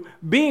you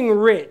being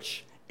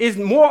rich is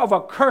more of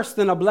a curse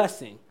than a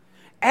blessing.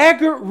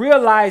 Agur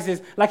realizes,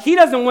 like, he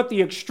doesn't want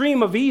the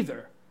extreme of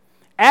either.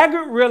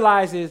 Agur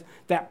realizes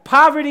that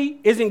poverty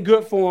isn't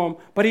good for him,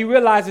 but he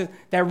realizes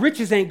that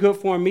riches ain't good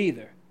for him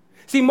either.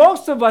 See,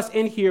 most of us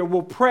in here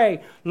will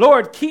pray,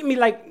 Lord, keep me,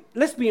 like,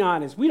 let's be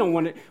honest, we don't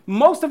want to,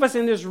 most of us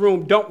in this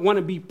room don't want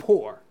to be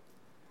poor.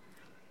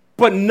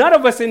 But none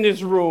of us in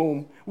this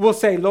room will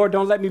say, Lord,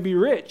 don't let me be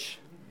rich.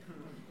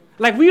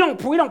 Like, we don't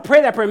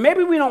pray that prayer.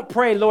 Maybe we don't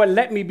pray, Lord,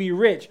 let me be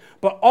rich.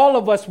 But all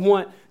of us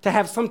want to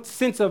have some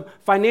sense of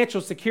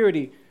financial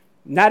security.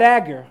 Not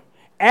Agur.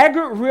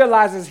 Agur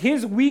realizes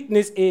his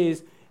weakness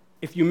is,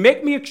 if you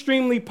make me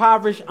extremely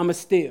impoverished, I'm going to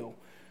steal.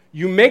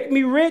 You make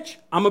me rich,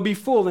 I'm going to be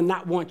full and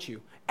not want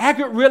you.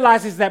 Agur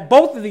realizes that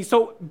both of these,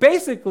 so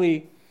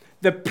basically,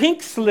 the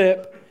pink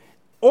slip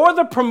or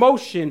the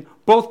promotion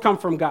both come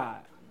from God.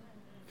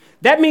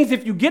 That means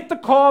if you get the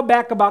call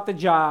back about the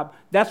job,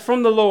 that's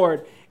from the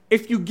Lord.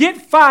 If you get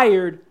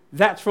fired,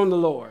 that's from the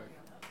Lord.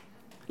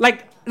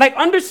 Like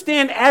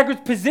understand Agur's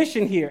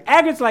position here.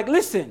 Agur's like,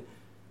 listen,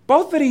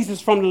 both of these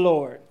is from the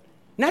Lord.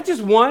 Not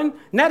just one,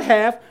 not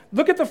half.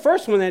 Look at the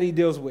first one that he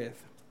deals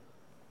with.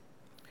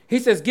 He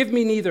says, give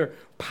me neither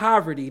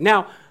poverty.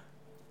 Now,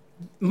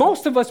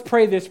 most of us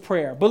pray this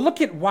prayer, but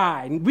look at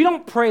why. We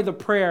don't pray the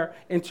prayer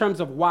in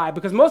terms of why,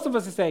 because most of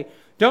us say,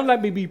 don't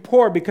let me be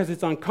poor because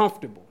it's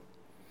uncomfortable.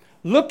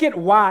 Look at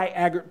why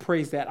Agur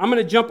prays that. I'm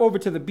going to jump over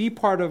to the B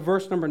part of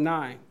verse number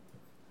 9.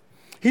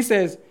 He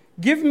says,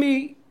 give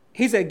me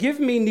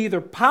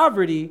neither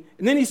poverty.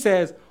 And then he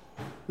says,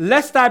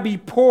 lest I be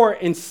poor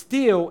and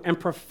steal and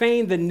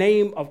profane the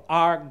name of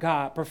our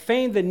God.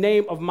 Profane the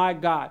name of my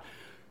God.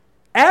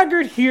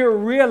 Agur here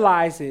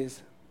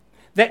realizes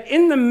that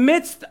in the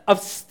midst of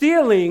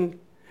stealing,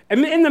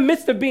 and in the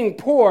midst of being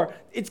poor,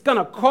 it's going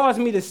to cause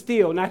me to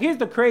steal. Now, here's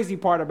the crazy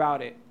part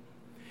about it.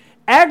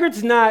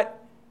 Agur's not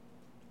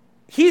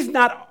He's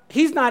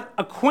not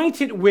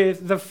acquainted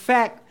with the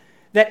fact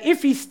that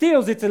if he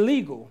steals, it's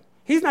illegal.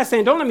 He's not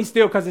saying, don't let me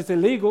steal because it's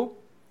illegal.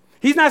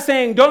 He's not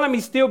saying, don't let me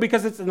steal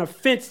because it's an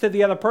offense to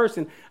the other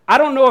person. I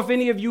don't know if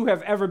any of you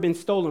have ever been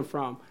stolen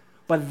from,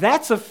 but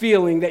that's a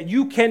feeling that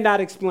you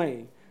cannot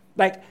explain.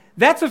 Like,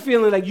 that's a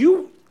feeling like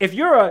if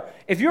you're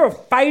a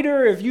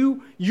fighter, if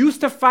you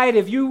used to fight,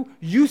 if you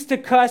used to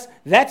cuss,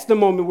 that's the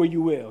moment where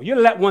you will. You'll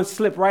let one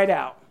slip right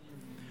out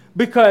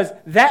because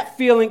that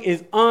feeling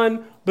is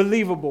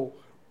unbelievable.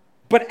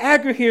 But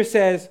Agur here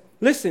says,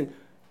 listen,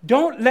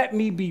 don't let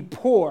me be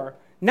poor,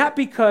 not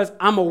because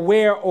I'm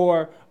aware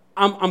or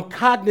I'm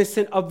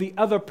cognizant of the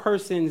other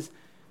person's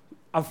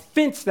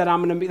offense that I'm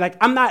going to be. Like,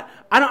 I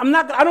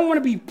don't want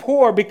to be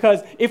poor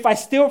because if I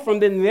steal from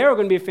them, they're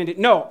going to be offended.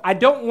 No, I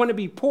don't want to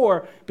be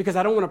poor because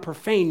I don't want to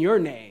profane your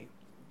name.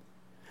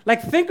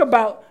 Like, think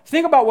about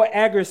what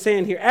Agur is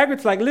saying here.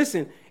 Agur's like,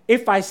 listen,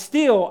 if I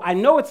steal, I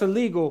know it's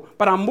illegal,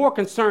 but I'm more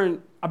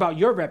concerned about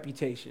your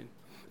reputation.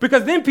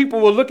 Because then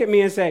people will look at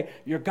me and say,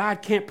 your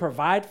God can't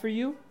provide for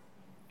you?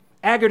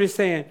 Agur is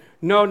saying,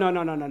 no.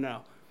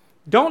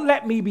 Don't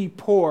let me be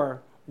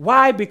poor.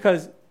 Why?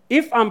 Because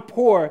if I'm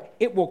poor,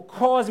 it will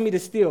cause me to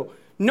steal.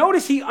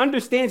 Notice he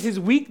understands his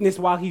weakness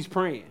while he's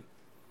praying.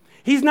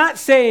 He's not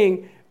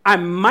saying, I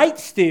might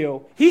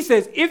steal. He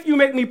says, if you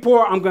make me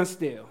poor, I'm going to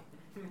steal.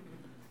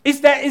 It's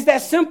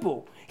that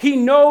simple. He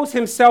knows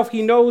himself.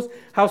 He knows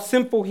how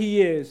simple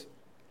he is.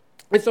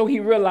 And so he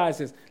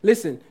realizes,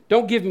 listen,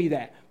 don't give me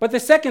that. But the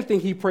second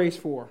thing he prays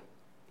for,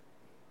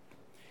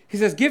 he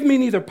says, give me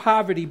neither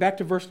poverty, back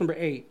to verse number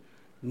 8,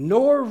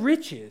 nor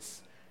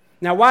riches.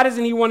 Now, why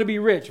doesn't he want to be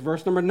rich?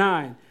 Verse number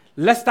 9,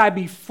 lest I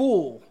be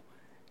full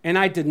and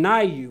I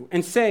deny you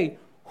and say,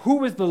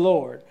 who is the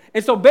Lord?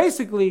 And so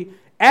basically,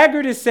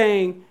 Agur is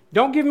saying,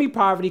 Don't give me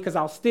poverty because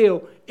I'll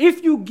steal.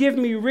 If you give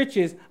me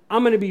riches,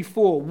 I'm going to be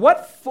full.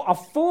 A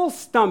full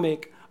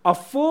stomach, a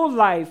full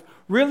life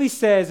really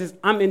says is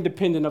I'm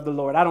independent of the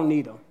Lord. I don't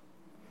need him.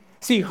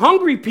 See,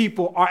 hungry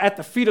people are at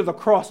the feet of the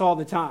cross all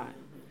the time.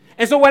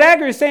 And so what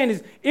Agur is saying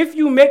is, if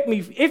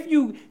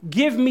you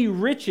give me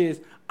riches,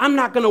 I'm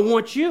not going to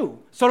want you.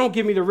 So don't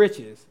give me the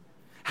riches.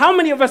 How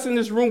many of us in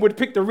this room would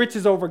pick the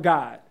riches over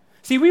God?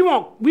 See, we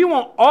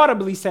won't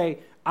audibly say,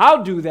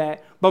 I'll do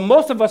that. But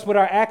most of us with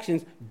our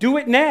actions do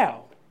it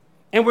now.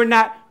 And we're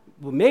not,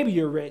 well, maybe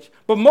you're rich.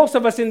 But most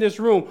of us in this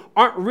room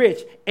aren't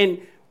rich. And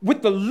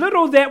with the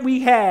little that we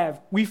have,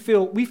 we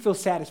feel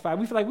satisfied.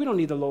 We feel like we don't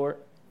need the Lord.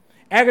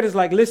 Agur is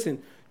like,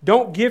 listen,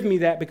 don't give me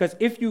that, because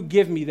if you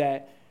give me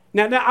that.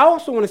 Now I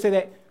also want to say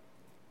that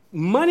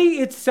money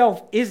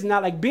itself is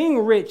not, like being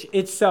rich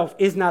itself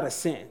is not a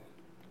sin.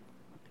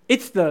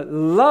 It's the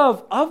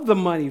love of the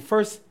money.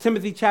 1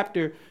 Timothy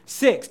chapter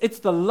 6. It's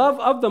the love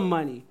of the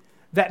money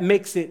that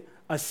makes it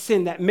a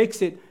sin, that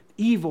makes it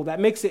evil, that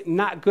makes it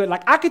not good.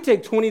 Like I could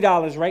take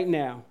 $20 right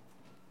now,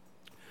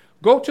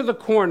 go to the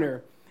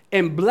corner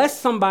and bless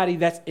somebody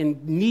that's in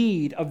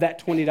need of that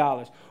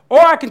 $20. Or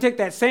I can take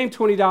that same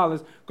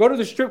 $20, go to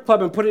the strip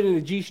club and put it in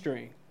a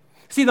G-string.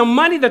 See, the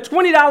money, the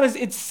 $20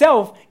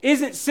 itself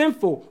isn't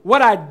sinful.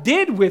 What I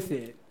did with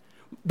it,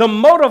 the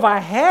motive I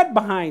had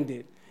behind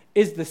it,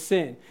 is the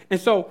sin. And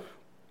so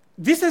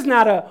this is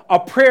not a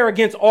prayer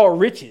against all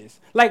riches.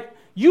 Like,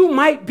 you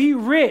might be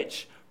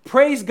rich.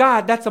 Praise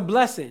God, that's a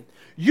blessing.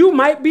 You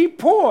might be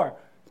poor.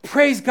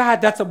 Praise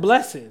God, that's a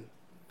blessing.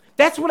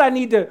 That's what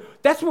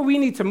we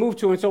need to move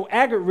to. And so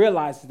Agur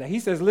realizes that. He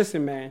says,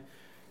 listen, man,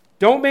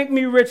 don't make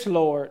me rich,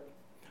 Lord,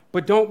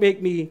 but don't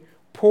make me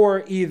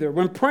poor either.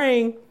 When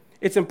praying,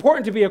 it's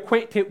important to be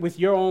acquainted with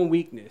your own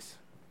weakness.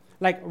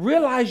 Like,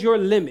 realize your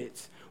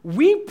limits.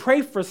 We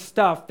pray for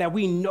stuff that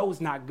we know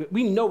is not good.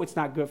 We know it's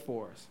not good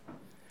for us.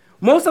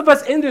 Most of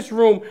us in this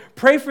room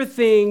pray for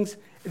things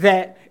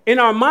that in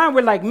our mind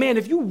we're like, man,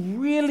 if you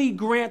really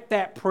grant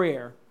that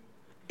prayer,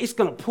 it's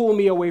going to pull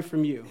me away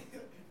from you.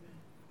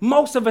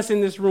 Most of us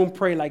in this room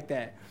pray like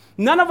that.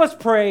 None of us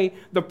pray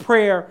the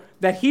prayer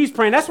that he's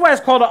praying. That's why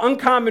it's called an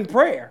uncommon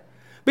prayer.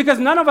 Because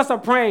none of us are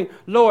praying,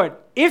 Lord,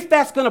 if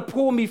that's going to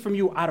pull me from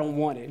you, I don't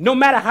want it. No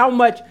matter how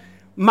much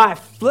my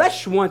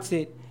flesh wants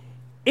it,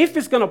 if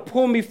it's going to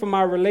pull me from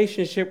my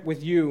relationship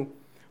with you,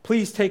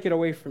 please take it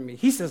away from me.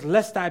 He says,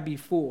 lest I be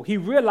full. He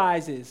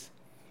realizes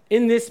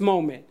in this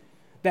moment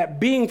that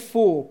being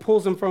full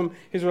pulls him from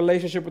his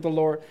relationship with the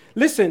Lord.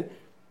 Listen,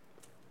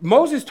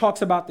 Moses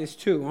talks about this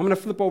too. I'm going to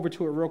flip over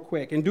to it real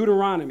quick. In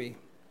Deuteronomy,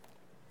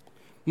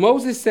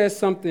 Moses says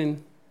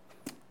something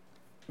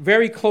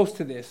very close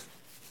to this.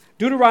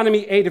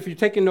 Deuteronomy 8, if you're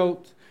taking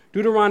notes,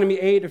 Deuteronomy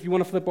 8, if you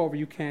want to flip over,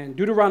 you can.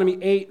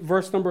 Deuteronomy 8,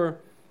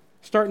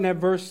 starting at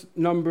verse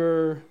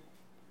number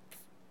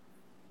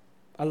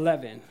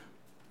 11.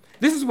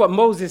 This is what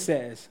Moses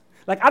says.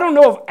 Like, I don't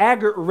know if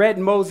Agur read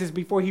Moses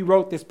before he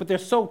wrote this, but they're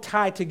so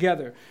tied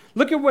together.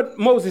 Look at what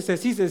Moses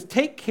says. He says,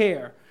 take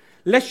care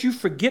lest you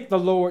forget the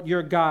Lord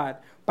your God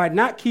by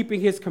not keeping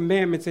his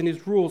commandments and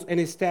his rules and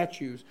his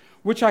statutes,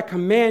 which I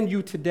command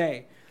you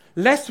today.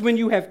 Lest when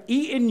you have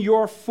eaten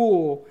your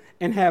full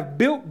and have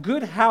built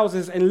good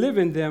houses and live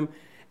in them,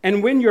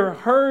 and when your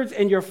herds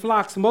and your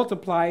flocks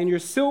multiply, and your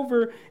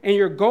silver and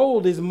your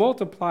gold is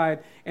multiplied,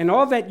 and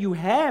all that you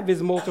have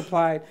is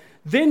multiplied,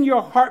 then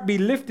your heart be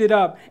lifted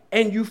up,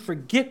 and you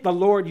forget the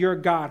Lord your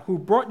God, who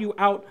brought you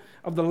out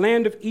of the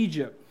land of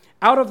Egypt,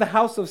 out of the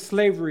house of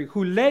slavery,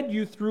 who led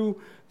you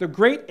through the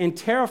great and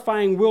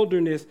terrifying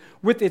wilderness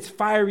with its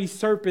fiery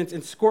serpents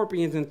and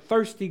scorpions and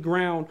thirsty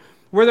ground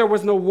where there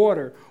was no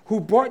water, who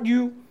brought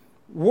you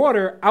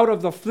water out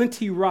of the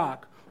flinty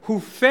rock, who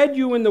fed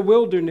you in the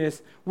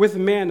wilderness with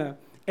manna,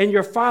 and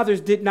your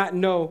fathers did not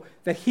know,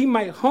 that he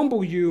might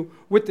humble you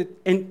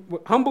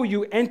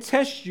and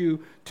test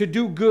you to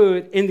do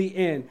good in the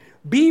end.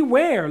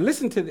 Beware,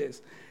 listen to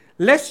this,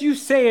 lest you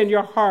say in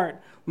your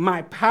heart,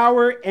 my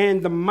power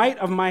and the might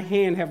of my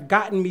hand have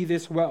gotten me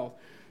this wealth.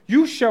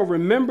 You shall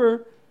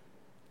remember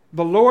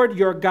the Lord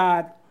your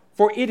God,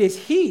 for it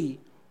is he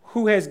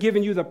who has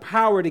given you the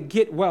power to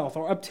get wealth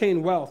or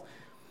obtain wealth,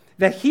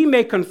 that he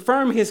may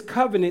confirm his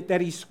covenant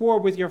that he swore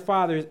with your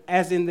fathers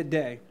as in the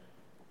day.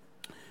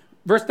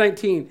 Verse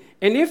 19,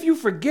 and if you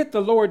forget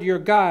the Lord your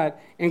God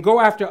and go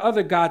after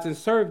other gods and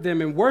serve them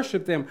and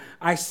worship them,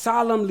 I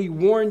solemnly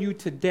warn you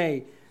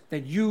today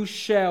that you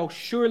shall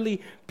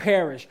surely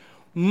perish.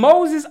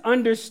 Moses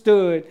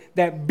understood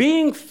that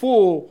being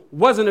full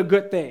wasn't a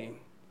good thing.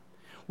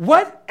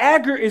 What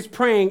Agur is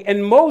praying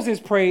and Moses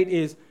prayed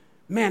is,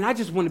 man, I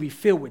just want to be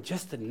filled with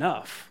just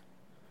enough.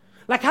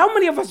 Like, how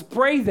many of us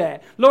pray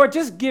that? Lord,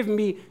 just give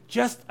me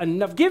just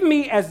enough. Give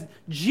me, as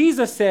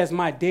Jesus says,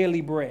 my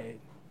daily bread.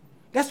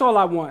 That's all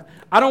I want.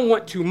 I don't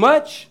want too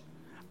much.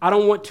 I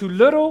don't want too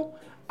little.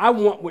 I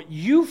want what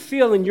you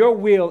feel in your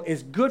will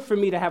is good for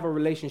me to have a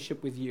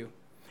relationship with you,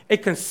 a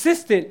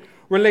consistent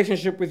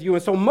relationship with you.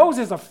 And so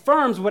Moses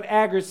affirms what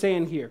Agur is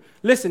saying here.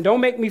 Listen,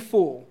 don't make me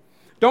full.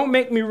 Don't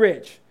make me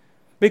rich.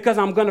 because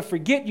I'm going to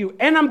forget you.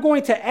 And I'm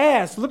going to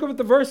ask. Look at what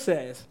the verse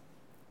says.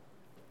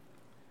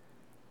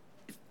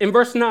 In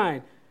verse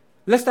 9,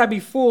 lest I be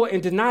full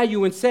and deny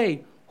you and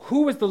say,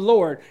 who is the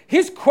Lord?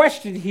 His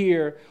question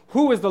here,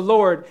 who is the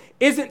Lord,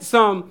 isn't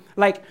some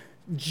like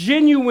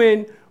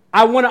genuine,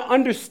 I want to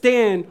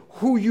understand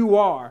who you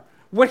are.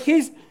 What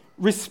his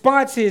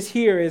response is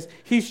here is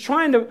he's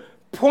trying to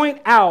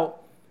point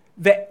out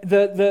the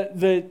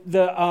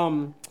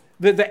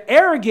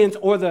arrogance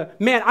or the,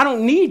 man, I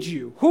don't need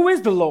you. Who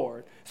is the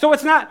Lord? So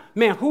it's not,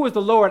 man, who is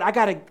the Lord? I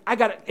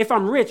gotta, if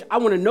I'm rich, I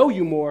want to know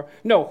you more.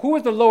 No, who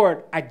is the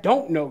Lord? I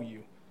don't know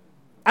you.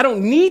 I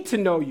don't need to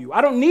know you. I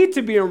don't need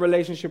to be in a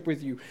relationship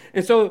with you.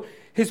 And so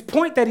his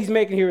point that he's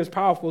making here is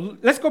powerful.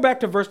 Let's go back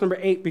to verse number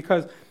 8,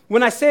 because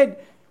when I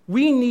said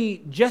we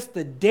need just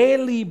the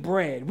daily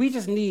bread, we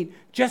just need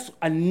just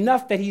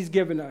enough that he's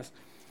given us.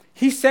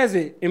 He says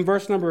it in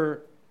verse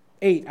number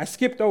 8. I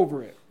skipped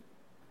over it.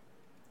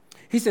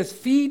 He says,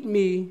 feed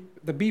me,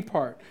 the B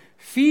part,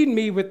 feed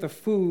me with the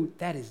food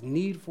that is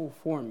needful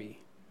for me.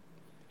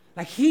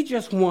 Like he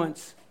just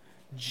wants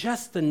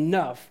just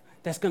enough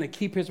that's going to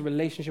keep his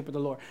relationship with the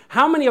Lord.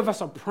 How many of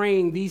us are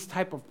praying these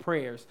type of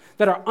prayers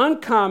that are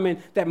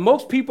uncommon, that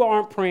most people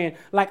aren't praying?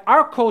 Like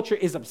our culture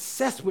is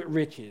obsessed with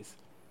riches.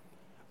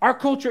 Our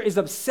culture is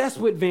obsessed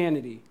with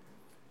vanity.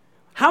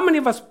 How many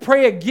of us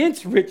pray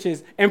against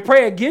riches and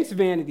pray against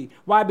vanity?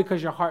 Why?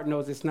 Because your heart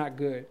knows it's not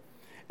good.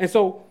 And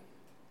so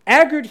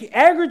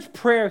Agard's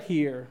prayer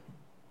here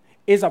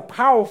is a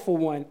powerful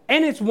one,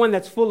 and it's one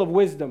that's full of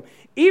wisdom.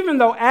 Even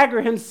though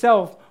Agar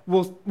himself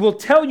will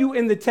tell you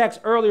in the text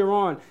earlier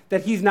on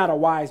that he's not a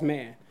wise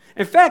man.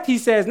 In fact, he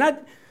says,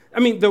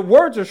 the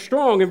words are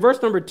strong. In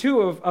verse number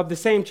 2 of the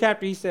same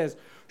chapter, he says,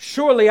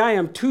 surely I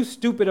am too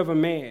stupid of a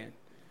man.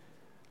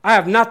 I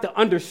have not the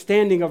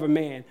understanding of a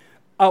man.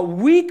 A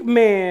weak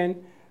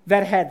man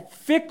that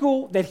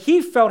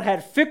he felt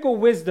had fickle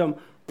wisdom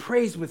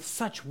prays with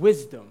such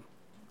wisdom.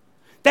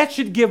 That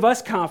should give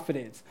us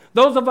confidence.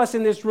 Those of us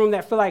in this room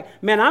that feel like,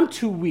 man, I'm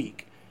too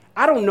weak.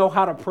 I don't know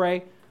how to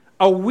pray.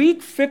 A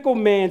weak, fickle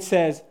man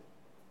says,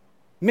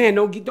 man,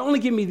 don't only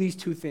give me these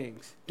two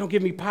things. Don't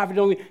give me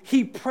poverty.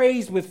 He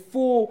prays with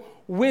full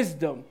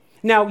wisdom.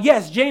 Now,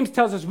 yes, James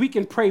tells us we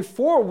can pray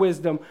for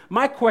wisdom.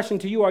 My question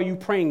to you, are you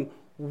praying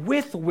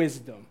with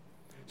wisdom?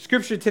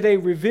 Scripture today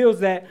reveals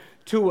that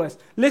to us.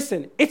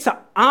 Listen, it's an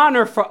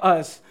honor for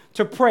us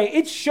to pray.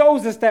 It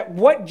shows us that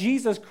what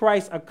Jesus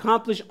Christ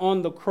accomplished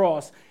on the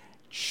cross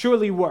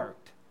surely worked.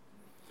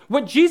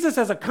 What Jesus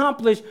has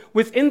accomplished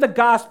within the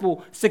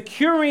gospel,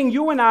 securing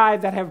you and I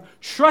that have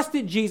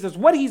trusted Jesus,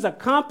 what he's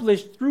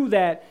accomplished through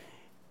that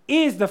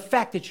is the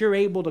fact that you're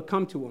able to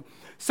come to him.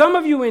 Some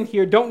of you in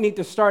here don't need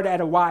to start at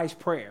a wise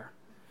prayer.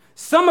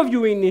 Some of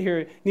you in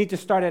here need to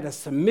start at a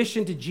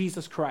submission to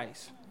Jesus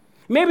Christ.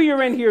 Maybe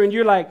you're in here and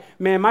you're like,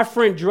 man, my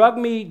friend dragged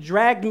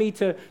me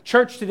to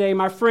church today.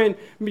 My friend,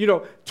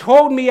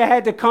 told me I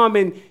had to come,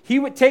 and he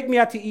would take me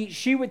out to eat.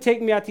 She would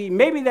take me out to eat.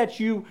 Maybe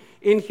that's you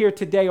in here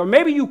today. Or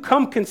maybe you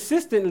come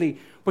consistently,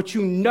 but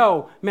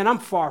man, I'm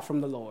far from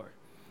the Lord.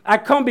 I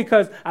come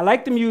because I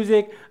like the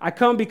music. I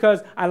come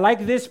because I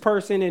like this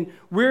person, and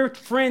we're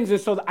friends. And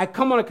so I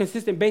come on a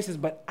consistent basis,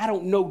 but I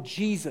don't know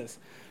Jesus.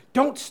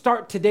 Don't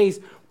start today's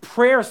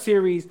prayer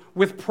series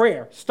with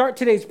prayer. Start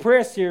today's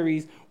prayer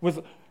series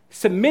with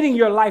submitting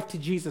your life to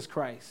Jesus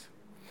Christ.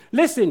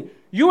 Listen,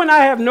 you and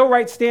I have no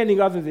right standing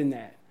other than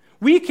that.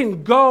 We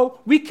can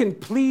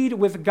plead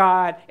with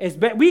God,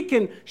 we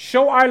can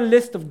show our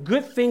list of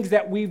good things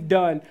that we've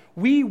done.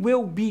 We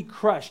will be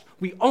crushed.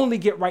 We only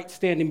get right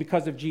standing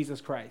because of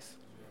Jesus Christ.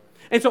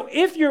 And so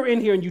if you're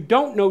in here and you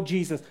don't know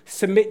Jesus,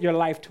 submit your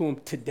life to him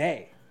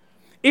today.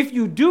 If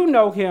you do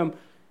know him,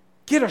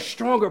 get a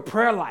stronger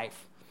prayer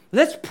life.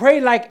 Let's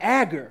pray like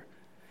Agar.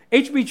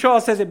 H.B.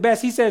 Charles says it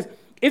best. He says,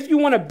 if you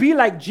want to be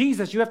like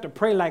Jesus, you have to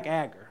pray like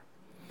Agar.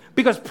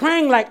 Because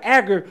praying like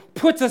Agar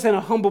puts us in a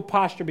humble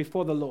posture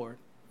before the Lord.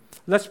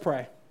 Let's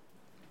pray.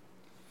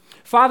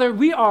 Father,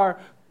 we are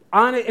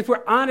honest. If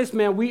we're honest,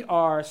 man, we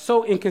are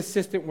so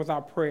inconsistent with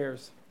our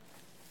prayers.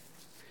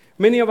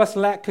 Many of us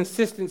lack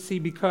consistency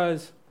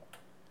because,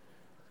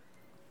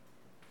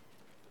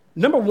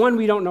 number one,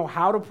 we don't know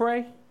how to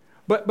pray.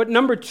 But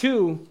number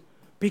two,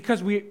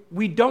 because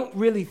we don't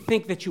really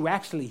think that you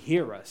actually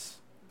hear us.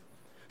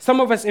 Some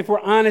of us, if we're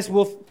honest,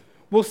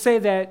 we'll say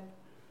that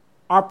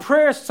our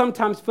prayers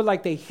sometimes feel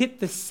like they hit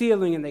the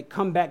ceiling and they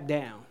come back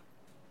down.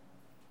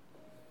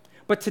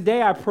 But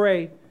today I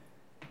pray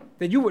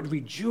that you would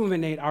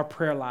rejuvenate our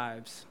prayer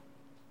lives.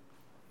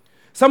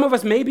 Some of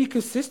us may be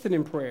consistent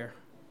in prayer,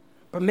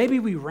 but maybe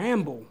we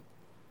ramble.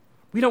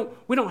 We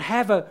don't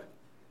have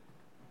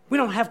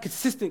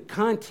consistent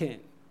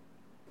content.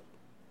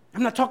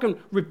 I'm not talking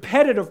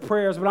repetitive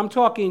prayers, but I'm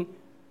talking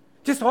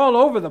just all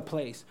over the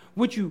place.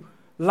 Would you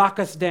lock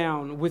us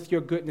down with your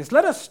goodness?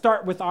 Let us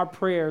start with our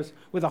prayers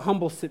with a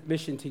humble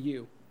submission to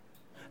you.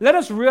 Let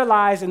us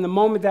realize in the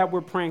moment that we're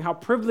praying how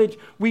privileged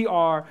we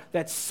are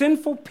that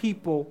sinful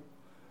people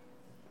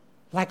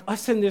like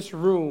us in this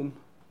room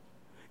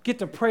get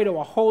to pray to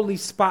a holy,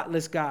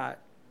 spotless God.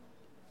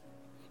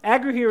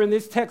 Agur here in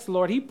this text,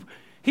 Lord,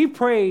 he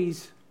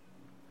prays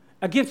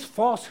against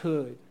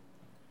falsehood.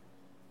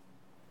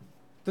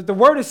 That the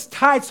word is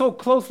tied so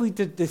closely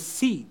to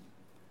deceit.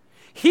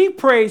 He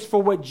prays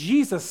for what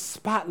Jesus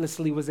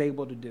spotlessly was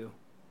able to do.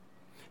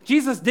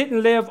 Jesus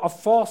didn't live a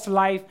false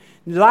life.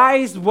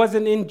 Lies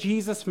wasn't in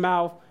Jesus'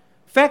 mouth.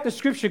 In fact, the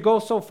scripture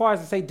goes so far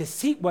as to say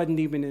deceit wasn't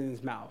even in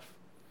his mouth.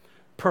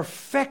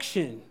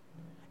 Perfection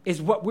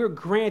is what we're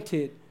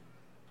granted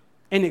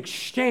in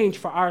exchange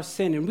for our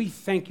sin, and we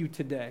thank you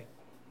today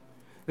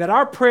that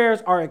our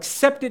prayers are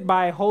accepted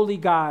by a holy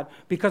God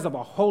because of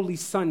a holy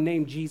Son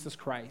named Jesus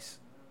Christ.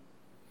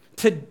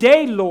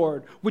 Today,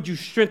 Lord, would you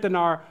strengthen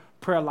our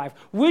prayer life?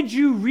 Would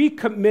you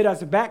recommit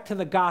us back to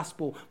the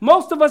gospel?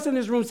 Most of us in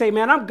this room say,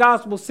 man, I'm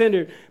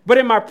gospel-centered, but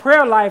in my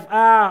prayer life,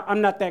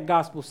 I'm not that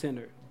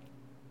gospel-centered.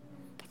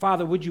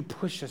 Father, would you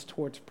push us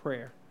towards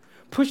prayer?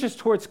 Push us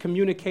towards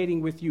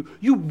communicating with you.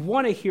 You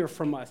want to hear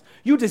from us.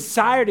 You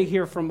desire to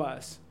hear from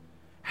us.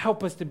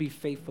 Help us to be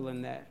faithful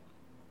in that.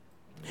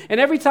 And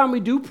every time we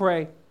do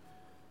pray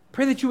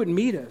that you would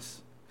meet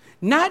us.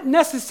 Not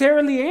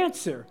necessarily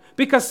answer,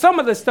 because some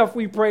of the stuff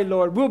we pray,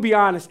 Lord, we'll be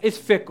honest, it's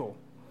fickle.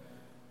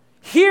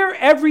 Hear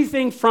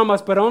everything from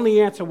us, but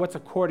only answer what's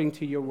according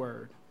to your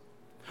word.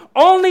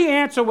 Only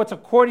answer what's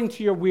according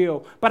to your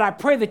will. But I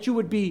pray that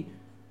you'll be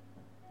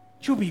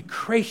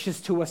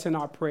gracious to us in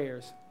our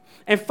prayers.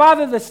 And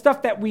Father, the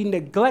stuff that we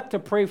neglect to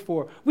pray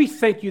for, we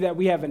thank you that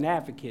we have an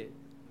advocate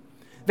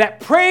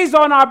that prays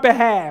on our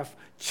behalf.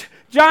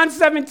 John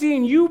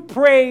 17, you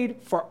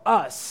prayed for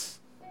us.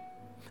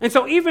 And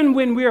so even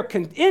when we are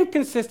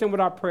inconsistent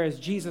with our prayers,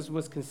 Jesus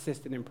was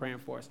consistent in praying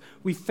for us.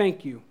 We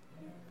thank you.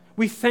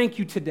 We thank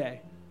you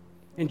today.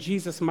 In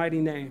Jesus'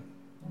 mighty name,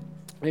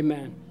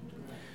 amen.